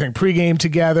everything pregame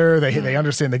together. They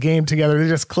understand the game together. They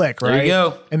just click, right? There you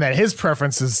go. And that his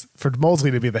preference is for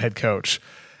Mosley to be the head coach.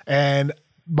 And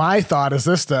my thought is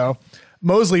this though.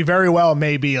 Mosley very well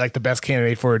may be like the best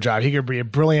candidate for a job. He could be a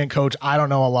brilliant coach. I don't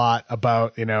know a lot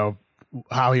about,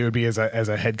 how he would be as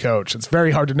a head coach. It's very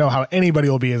hard to know how anybody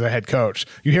will be as a head coach.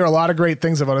 You hear a lot of great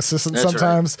things about assistants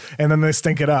sometimes, and then they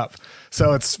stink it up.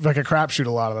 So it's like a crapshoot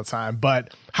a lot of the time.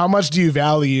 But how much do you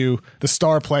value the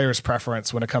star player's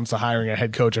preference when it comes to hiring a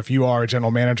head coach if you are a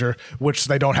general manager, which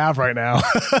they don't have right now?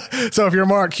 So if you're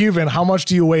Mark Cuban, how much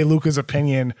do you weigh Luka's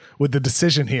opinion with the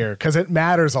decision here? Because it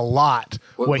matters a lot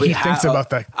what he thinks about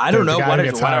the I don't know. Why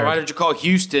don't you call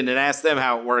Houston and ask them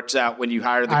how it works out when you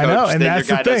hire the coach that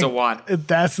your guy doesn't want?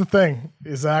 That's the thing.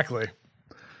 Exactly.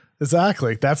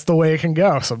 That's the way it can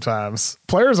go sometimes.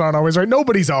 Players aren't always right.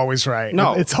 Nobody's always right.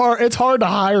 No. It's hard to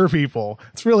hire people.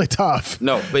 It's really tough.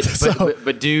 No,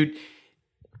 but dude,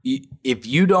 if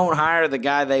you don't hire the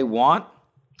guy they want,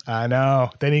 I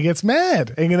know. Then he gets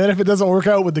mad. And then if it doesn't work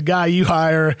out with the guy you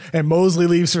hire and Mosley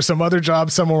leaves for some other job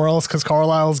somewhere else because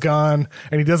Carlisle's gone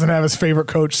and he doesn't have his favorite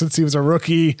coach since he was a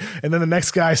rookie, and then the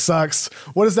next guy sucks,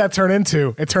 what does that turn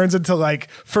into? It turns into like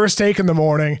First Take in the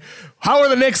morning. How are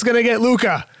the Knicks going to get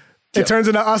Luka? It turns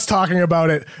into us talking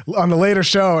about it on the later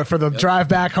show for the drive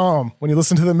back home when you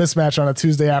listen to the mismatch on a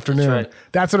Tuesday afternoon.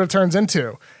 That's what it turns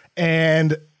into.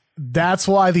 And that's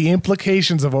why the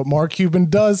implications of what Mark Cuban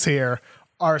does here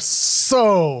are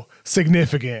so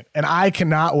significant. And I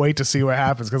cannot wait to see what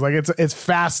happens because like it's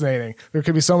fascinating. There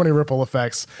could be so many ripple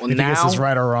effects if he gets this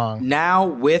right or wrong. Now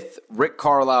with Rick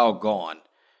Carlisle gone,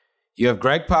 you have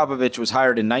Greg Popovich was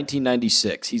hired in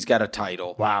 1996. He's got a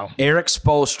title. Wow. Eric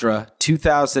Spoelstra,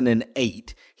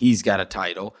 2008. He's got a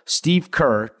title. Steve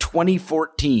Kerr,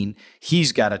 2014.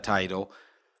 He's got a title.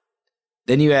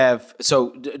 Then you have,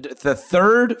 so the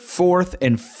third, fourth,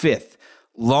 and fifth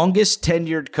longest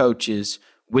tenured coaches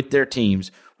with their teams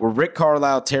were Rick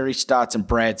Carlisle, Terry Stotts, and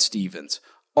Brad Stevens.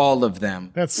 All of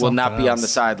them will not be on the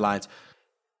sidelines.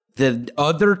 The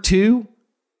other two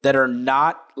that are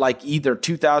not like either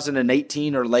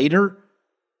 2018 or later,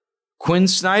 Quinn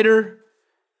Snyder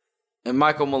and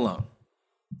Michael Malone.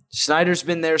 Snyder's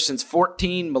been there since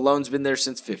 14. Malone's been there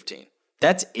since 15.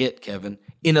 That's it, Kevin.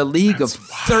 In a league of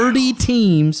 30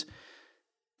 teams,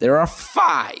 there are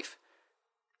 5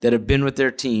 that have been with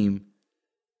their team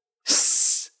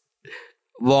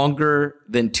longer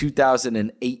than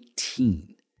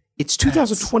 2018. It's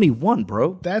 2021,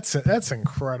 bro. That's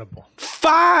incredible.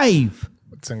 5.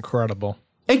 It's incredible.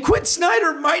 And Quinn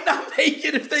Snyder might not make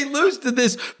it if they lose to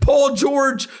this Paul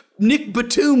George, Nick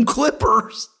Batum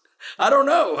Clippers. I don't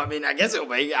know. I mean, I guess he'll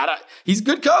make it. He's a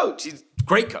good coach. He's a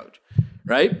great coach,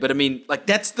 right? But I mean, like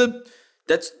that's the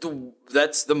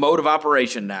mode of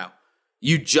operation now.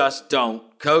 You just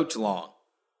don't coach long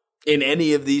in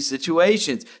any of these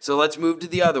situations. So let's move to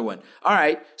the other one. All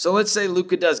right. So let's say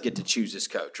Luka does get to choose his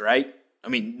coach, right? I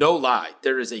mean, no lie.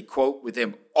 There is a quote with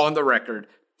him on the record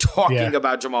talking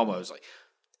about Jamal Mosley.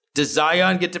 Does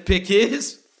Zion get to pick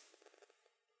his?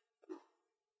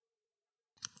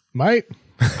 Might.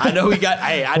 I know he got.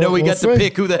 Hey, I know he got to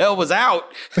pick who the hell was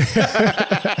out.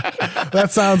 That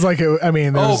sounds like it. I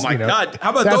mean, oh my God! How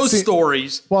about those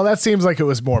stories? Well, that seems like it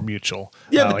was more mutual.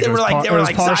 Yeah, but they were like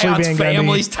Zion's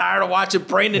family's tired of watching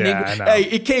Brandon Ingram. Hey,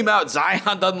 it came out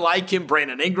Zion doesn't like him.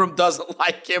 Brandon Ingram doesn't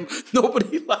like him.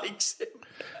 Nobody likes him.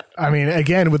 I mean,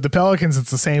 again, with the Pelicans,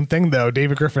 it's the same thing, though.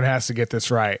 David Griffin has to get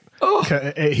this right.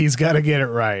 He's got to get it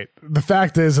right. The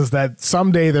fact is that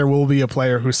someday there will be a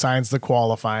player who signs the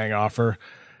qualifying offer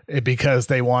because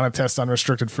they want to test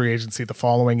unrestricted free agency the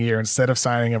following year instead of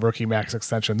signing a rookie max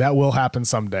extension. That will happen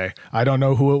someday. I don't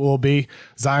know who it will be.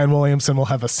 Zion Williamson will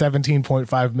have a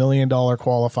 $17.5 million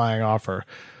qualifying offer.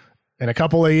 In a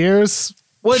couple of years...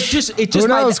 Well, it just who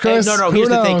knows, Chris? No, here's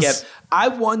the thing, Kev. I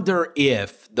wonder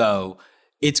if, though...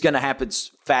 it's going to happen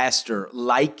faster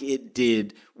like it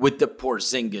did with the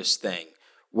Porzingis thing,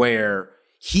 where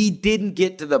he didn't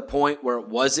get to the point where it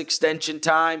was extension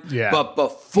time, but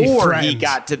before he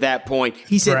got to that point,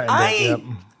 he said, I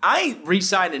ain't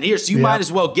re-signing here, so you might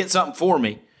as well get something for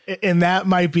me. And that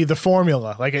might be the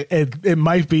formula. Like, it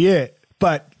might be it.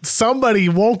 But somebody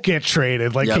won't get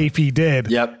traded like KP did.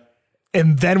 Yep.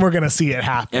 And then we're going to see it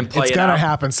happen. It's going to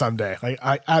happen someday. Like,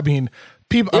 I mean...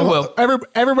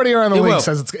 everybody around the league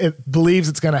says it believes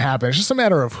it's going to happen. It's just a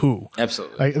matter of who.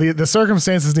 Absolutely. Like the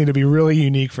circumstances need to be really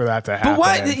unique for that to happen. But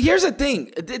why? Here's the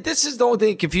thing. This is the only thing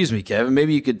that confused me, Kevin.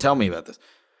 Maybe you could tell me about this.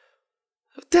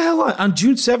 What the hell on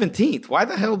June 17th? Why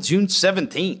the hell June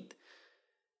 17th?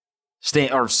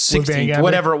 Or 16th,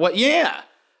 whatever. What? Yeah.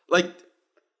 Like,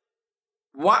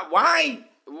 why?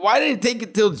 Why did it take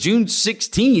until June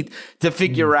 16th to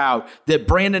figure out that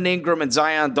Brandon Ingram and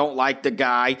Zion don't like the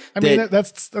guy? I mean,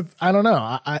 that's I don't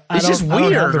know. It's just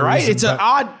weird, right? Reason, it's an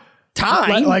odd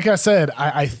time. Like I said,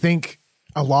 I think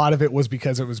a lot of it was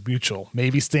because it was mutual.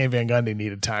 Maybe Stan Van Gundy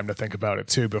needed time to think about it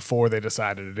too before they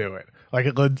decided to do it.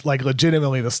 Like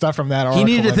legitimately, the stuff from that article.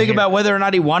 He needed to think about whether or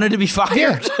not he wanted to be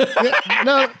fired.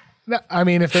 No, I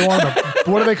mean, if they wanted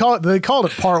to, what do they call it? They called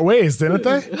it part ways, didn't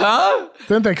they? Huh?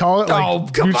 Didn't they call it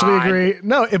mutually agree?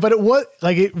 No, but it was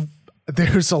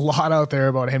there's a lot out there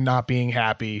about him not being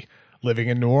happy living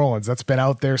in New Orleans. That's been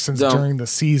out there since during the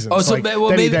season. Oh, so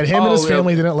that him and his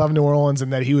family didn't love New Orleans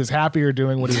and that he was happier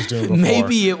doing what he was doing before.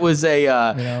 Maybe it was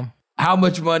how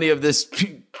much money of this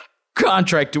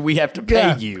contract do we have to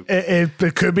pay you?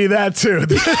 It could be that too.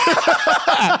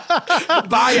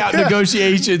 Buyout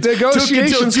negotiations took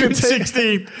until June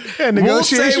 16th. Yeah,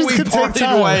 negotiations we'll say we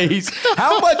parted ways.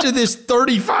 How much of this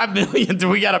 $35 million do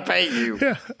we got to pay you?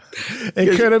 Yeah.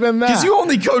 It could have been that. Because you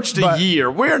only coached a year.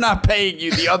 We're not paying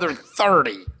you the other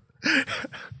 30.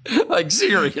 Like,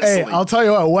 seriously. Hey, I'll tell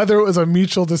you what, whether it was a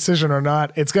mutual decision or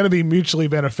not, it's going to be mutually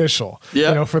beneficial.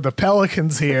 Yeah. For the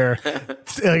Pelicans here,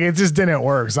 it just didn't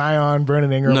work. Zion,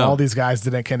 Brandon Ingram, all these guys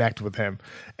didn't connect with him.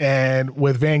 And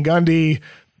with Van Gundy,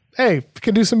 hey,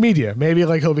 can do some media. Maybe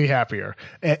he'll be happier,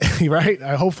 right?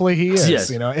 Hopefully he is.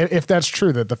 Yes. If that's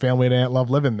true that the family didn't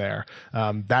love living there,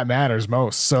 that matters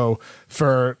most. So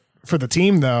for the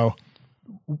team though,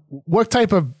 what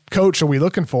type of coach are we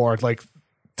looking for?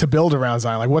 To build around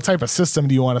Zion, what type of system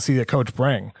do you want to see the coach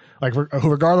bring?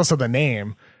 Regardless of the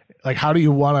name, how do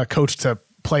you want a coach to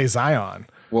play Zion?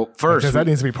 Well, first, because that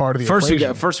needs to be part of the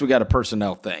equation. First we got a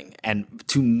personnel thing, and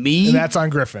to me, and that's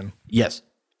on Griffin. Yes,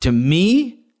 to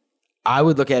me, I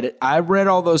would look at it. I read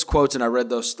all those quotes and I read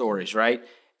those stories, right?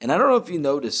 And I don't know if you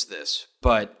noticed this,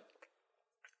 but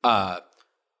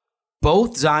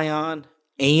both Zion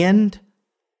and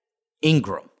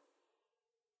Ingram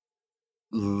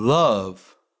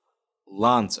love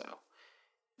Lonzo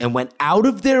and went out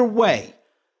of their way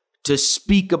to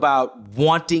speak about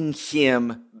wanting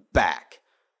him back.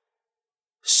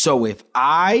 So if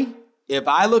I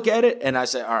look at it and I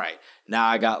say, all right, now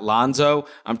I got Lonzo,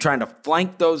 I'm trying to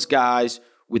flank those guys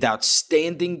with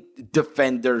outstanding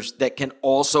defenders that can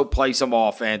also play some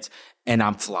offense, and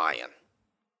I'm flying.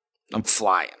 You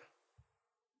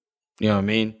know what I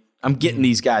mean? I'm getting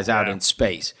these guys out in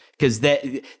space. Because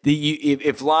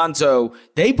if Lonzo,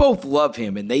 they both love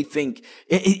him and they think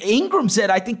Ingram said,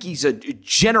 I think he's a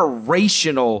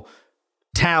generational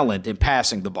talent in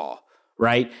passing the ball,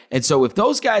 right? And so if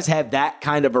those guys have that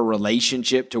kind of a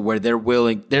relationship to where they're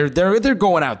willing, they're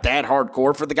going out that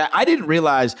hardcore for the guy. I didn't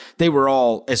realize they were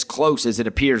all as close as it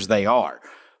appears they are.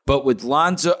 But with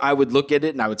Lonzo, I would look at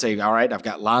it and I would say, all right, I've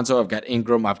got Lonzo, I've got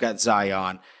Ingram, I've got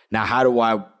Zion. Now, how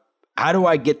do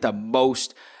I get the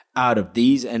most out of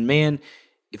these? And man,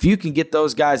 if you can get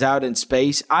those guys out in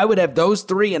space, I would have those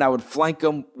three and I would flank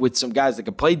them with some guys that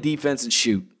can play defense and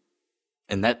shoot.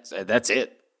 And that's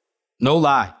it. No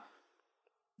lie.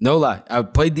 I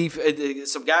would play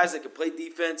some guys that can play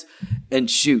defense and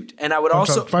shoot. And I would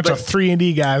bunch of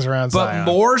 3-and-D guys around Zion.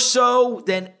 But more so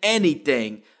than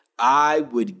anything, I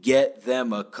would get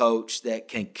them a coach that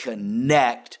can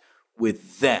connect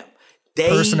with them.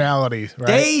 Personality, right?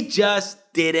 They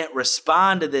just didn't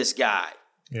respond to this guy.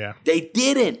 Yeah. They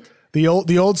didn't. The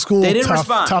old school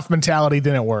tough mentality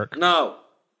didn't work. No.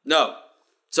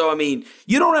 So, I mean,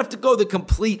 you don't have to go the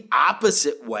complete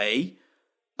opposite way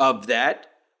of that.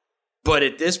 But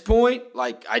at this point,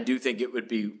 like, I do think it would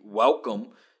be welcome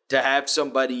to have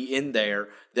somebody in there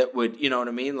that would, you know what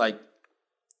I mean? Like,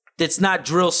 that's not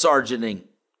drill sergeanting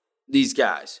these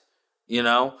guys, you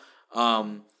know?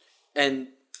 And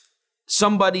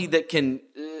somebody that can,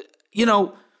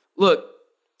 look,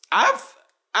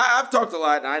 I've talked a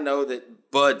lot, and I know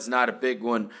that Bud's not a big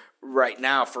one right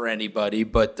now for anybody,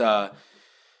 but, that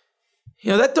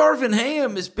Darvin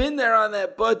Ham has been there on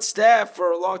that Bud staff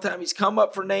for a long time. He's come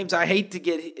up for names. I hate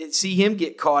to see him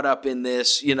get caught up in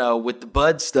this, with the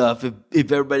Bud stuff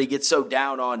if everybody gets so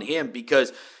down on him,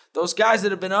 because those guys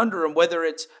that have been under him, whether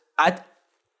it's I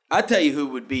tell you who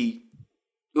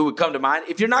would come to mind.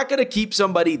 If you're not going to keep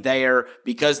somebody there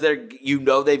because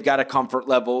they've got a comfort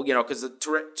level, because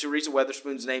Teresa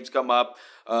Weatherspoon's name's come up,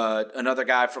 another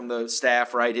guy from the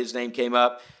staff, right? His name came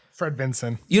up. Fred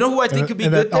Vinson. You know who I think could be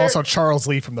good there? Also Charles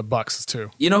Lee from the Bucks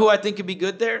too. You know who I think could be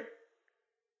good there?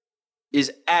 Is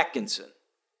Atkinson.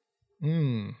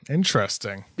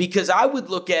 Interesting. Because I would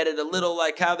look at it a little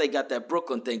like how they got that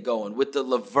Brooklyn thing going with the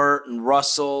LeVert and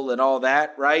Russell and all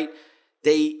that, right?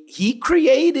 He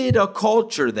created a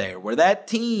culture there where that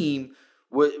team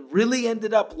really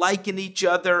ended up liking each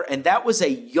other, and that was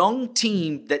a young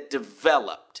team that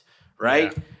developed,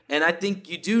 right? Yeah. And I think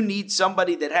you do need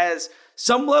somebody that has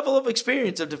some level of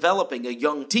experience of developing a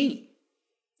young team,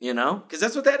 because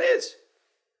that's what that is,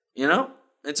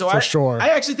 And so I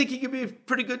actually think he could be a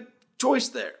pretty good choice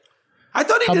there. I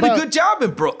thought he did a good job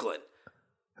in Brooklyn.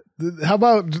 How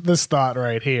about this thought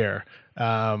right here?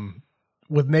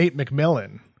 With Nate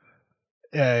McMillan,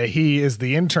 he is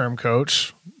the interim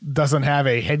coach, doesn't have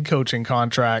a head coaching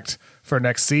contract for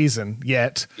next season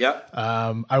yet. Yep.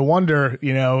 I wonder,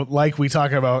 like we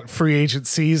talk about free agent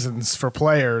seasons for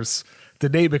players,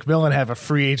 did Nate McMillan have a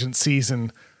free agent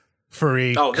season for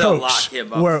a coach? They'll lock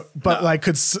him up.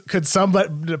 Could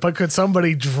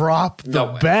somebody drop the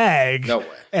bag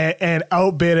and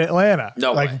outbid Atlanta?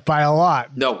 No way. By a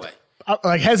lot. No way.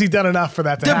 Has he done enough for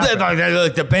that to happen?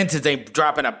 The Bensons ain't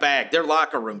dropping a bag. Their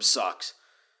locker room sucks.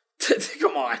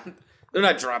 Come on. They're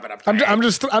not dropping a bag.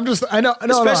 I know.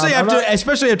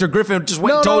 Especially after Griffin just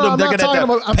went and told them they're going to have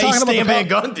to pay Stan Van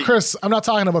Gundy. Chris, I'm not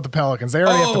talking about the Pelicans. They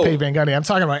already have to pay Van Gundy. I'm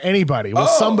talking about anybody. Will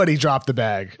somebody drop the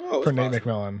bag for Nate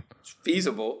McMillan? It's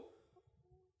feasible.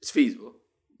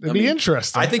 It'd be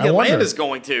interesting. I think Atlanta's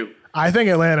going to. I think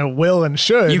Atlanta will and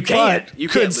should. You can't.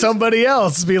 Could somebody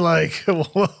else be like,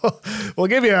 we'll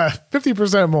give you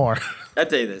 50% more? I'll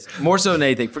tell you this. More so than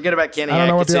anything, forget about Kenny Atkinson. I don't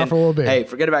know what the offer will be. Hey,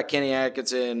 forget about Kenny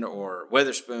Atkinson or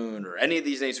Weatherspoon or any of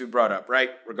these names we brought up, right,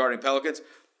 regarding Pelicans.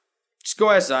 Just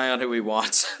go ask Zion who he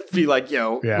wants. Be like,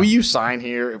 will you sign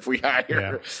here if we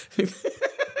hire? Yeah.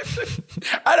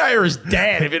 I'd hire his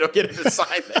dad if he don't get him to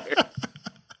sign there.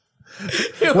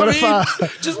 Whatever.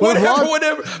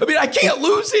 I mean, I can't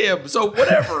lose him, so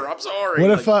whatever. I'm sorry.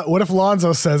 What if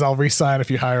Lonzo says, "I'll resign if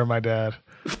you hire my dad"?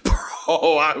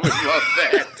 Oh, I would love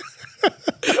that.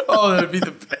 Oh, that would be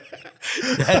the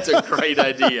best. That's a great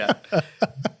idea.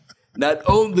 Not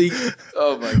only,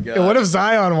 oh my God. What if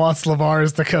Zion wants LeVar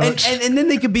as the coach? And then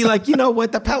they could be like, you know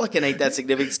what? The Pelican ain't that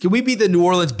significant. Can we be the New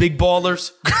Orleans Big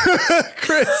Ballers?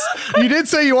 Chris, you did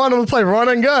say you wanted to play run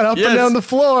and gun up and down the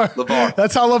floor. LeVar.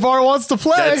 That's how LeVar wants to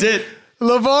play. That's it.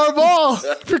 LeVar Ball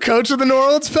for coach of the New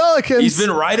Orleans Pelicans. He's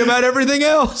been right about everything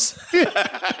else.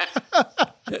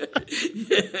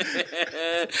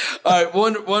 All right,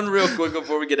 one real quick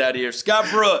before we get out of here. Scott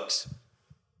Brooks.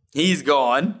 He's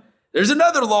gone. There's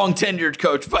another long-tenured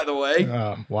coach, by the way.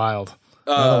 Wild.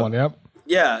 Another one, yep.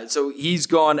 Yeah, so he's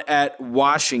gone at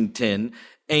Washington.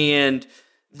 And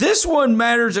this one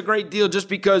matters a great deal just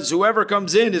because whoever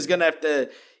comes in is going to have to,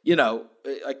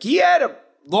 like he had a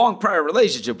long prior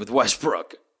relationship with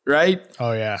Westbrook, right?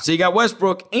 Oh, yeah. So you got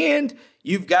Westbrook and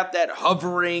you've got that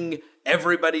hovering,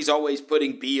 everybody's always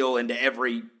putting Beal into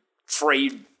every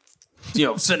trade,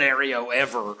 scenario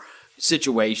ever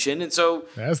situation. And so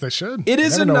as they should. It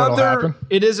is another,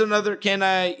 can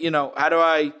I, how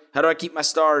do I keep my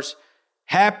stars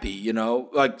happy?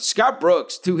 Like Scott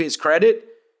Brooks, to his credit,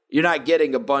 you're not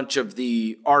getting a bunch of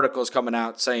the articles coming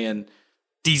out saying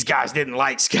these guys didn't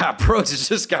like Scott Brooks. It's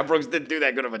just Scott Brooks didn't do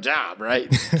that good of a job, right?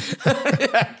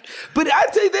 But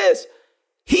I'd say this.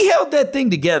 He held that thing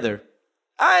together.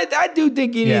 I do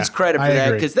think he needs credit for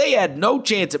that because they had no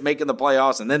chance at making the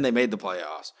playoffs, and then they made the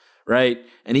playoffs, right?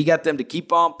 And he got them to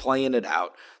keep on playing it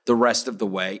out the rest of the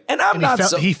way. And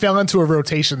he fell into a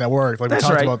rotation that worked. Like we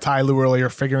talked about Ty Lue earlier,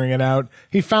 figuring it out.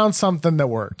 He found something that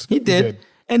worked. He did.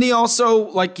 And he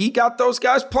also, he got those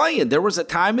guys playing. There was a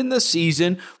time in the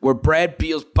season where Brad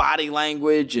Beal's body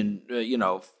language and,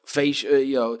 face,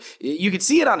 you could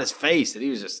see it on his face that he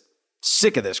was just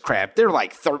sick of this crap. They're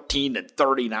like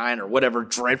 13-39 or whatever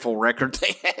dreadful record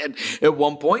they had at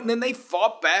one point. And then they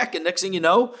fought back. And next thing you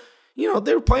know,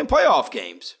 they were playing playoff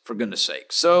games, for goodness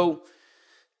sake. So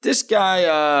this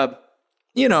guy,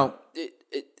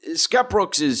 Scott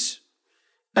Brooks is,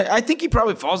 I think he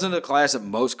probably falls into the class that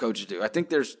most coaches do. I think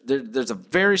there's a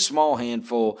very small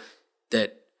handful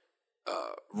that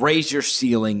raise your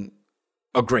ceiling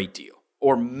a great deal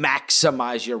or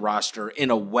maximize your roster in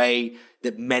a way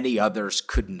that many others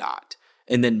could not.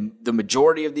 And then the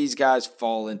majority of these guys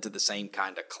fall into the same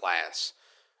kind of class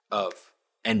of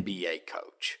NBA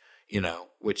coach,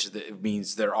 which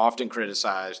means they're often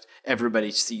criticized.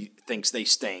 Everybody thinks they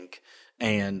stink,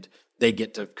 and they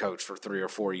get to coach for 3 or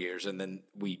 4 years, and then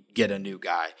we get a new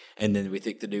guy, and then we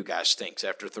think the new guy stinks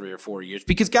after 3 or 4 years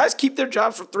because guys keep their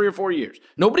jobs for 3 or 4 years.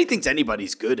 Nobody thinks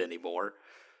anybody's good anymore.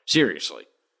 Seriously.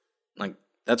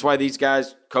 That's why these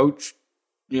guys coach,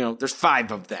 there's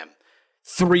 5 of them,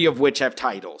 3 of which have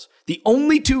titles. The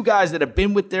only 2 guys that have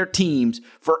been with their teams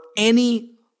for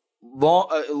any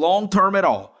long term at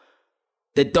all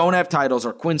that don't have titles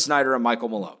are Quinn Snyder and Michael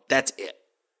Malone. That's it.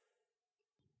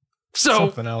 So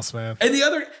something else, man.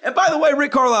 And by the way,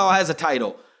 Rick Carlisle has a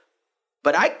title.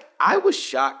 But I was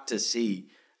shocked to see.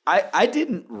 I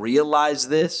didn't realize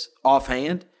this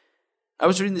offhand. I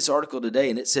was reading this article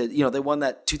today, and it said, they won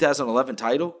that 2011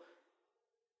 title.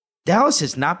 Dallas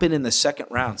has not been in the second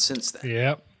round since then.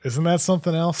 Yep. Isn't that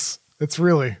something else? It's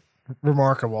really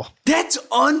remarkable. That's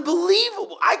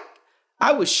unbelievable.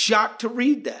 I was shocked to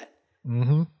read that.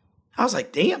 Mm-hmm. I was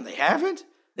like, damn, they haven't?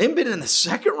 They haven't been in the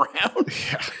second round?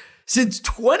 Yeah. Since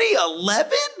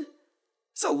 2011?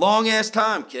 It's a long-ass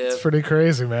time, kid. It's pretty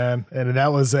crazy, man. And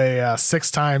that was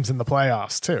 6 times in the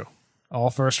playoffs, too. All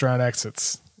first-round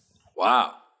exits.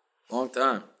 Wow. Long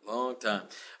time. All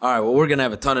right, well, we're going to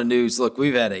have a ton of news. Look,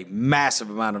 we've had a massive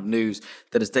amount of news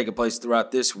that has taken place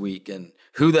throughout this week, and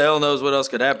who the hell knows what else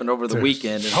could happen over the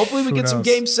weekend. And hopefully we get some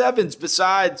Game 7s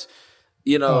besides,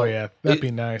 Oh, yeah, that'd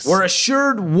be nice. We're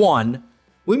assured 1.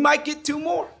 We might get 2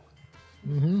 more.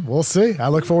 Mm-hmm. We'll see. I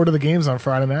look forward to the games on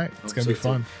Friday night. It's going to be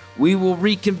fun. We will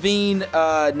reconvene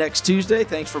next Tuesday.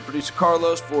 Thanks for producer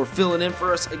Carlos for filling in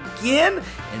for us again,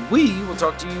 and we will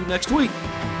talk to you next week.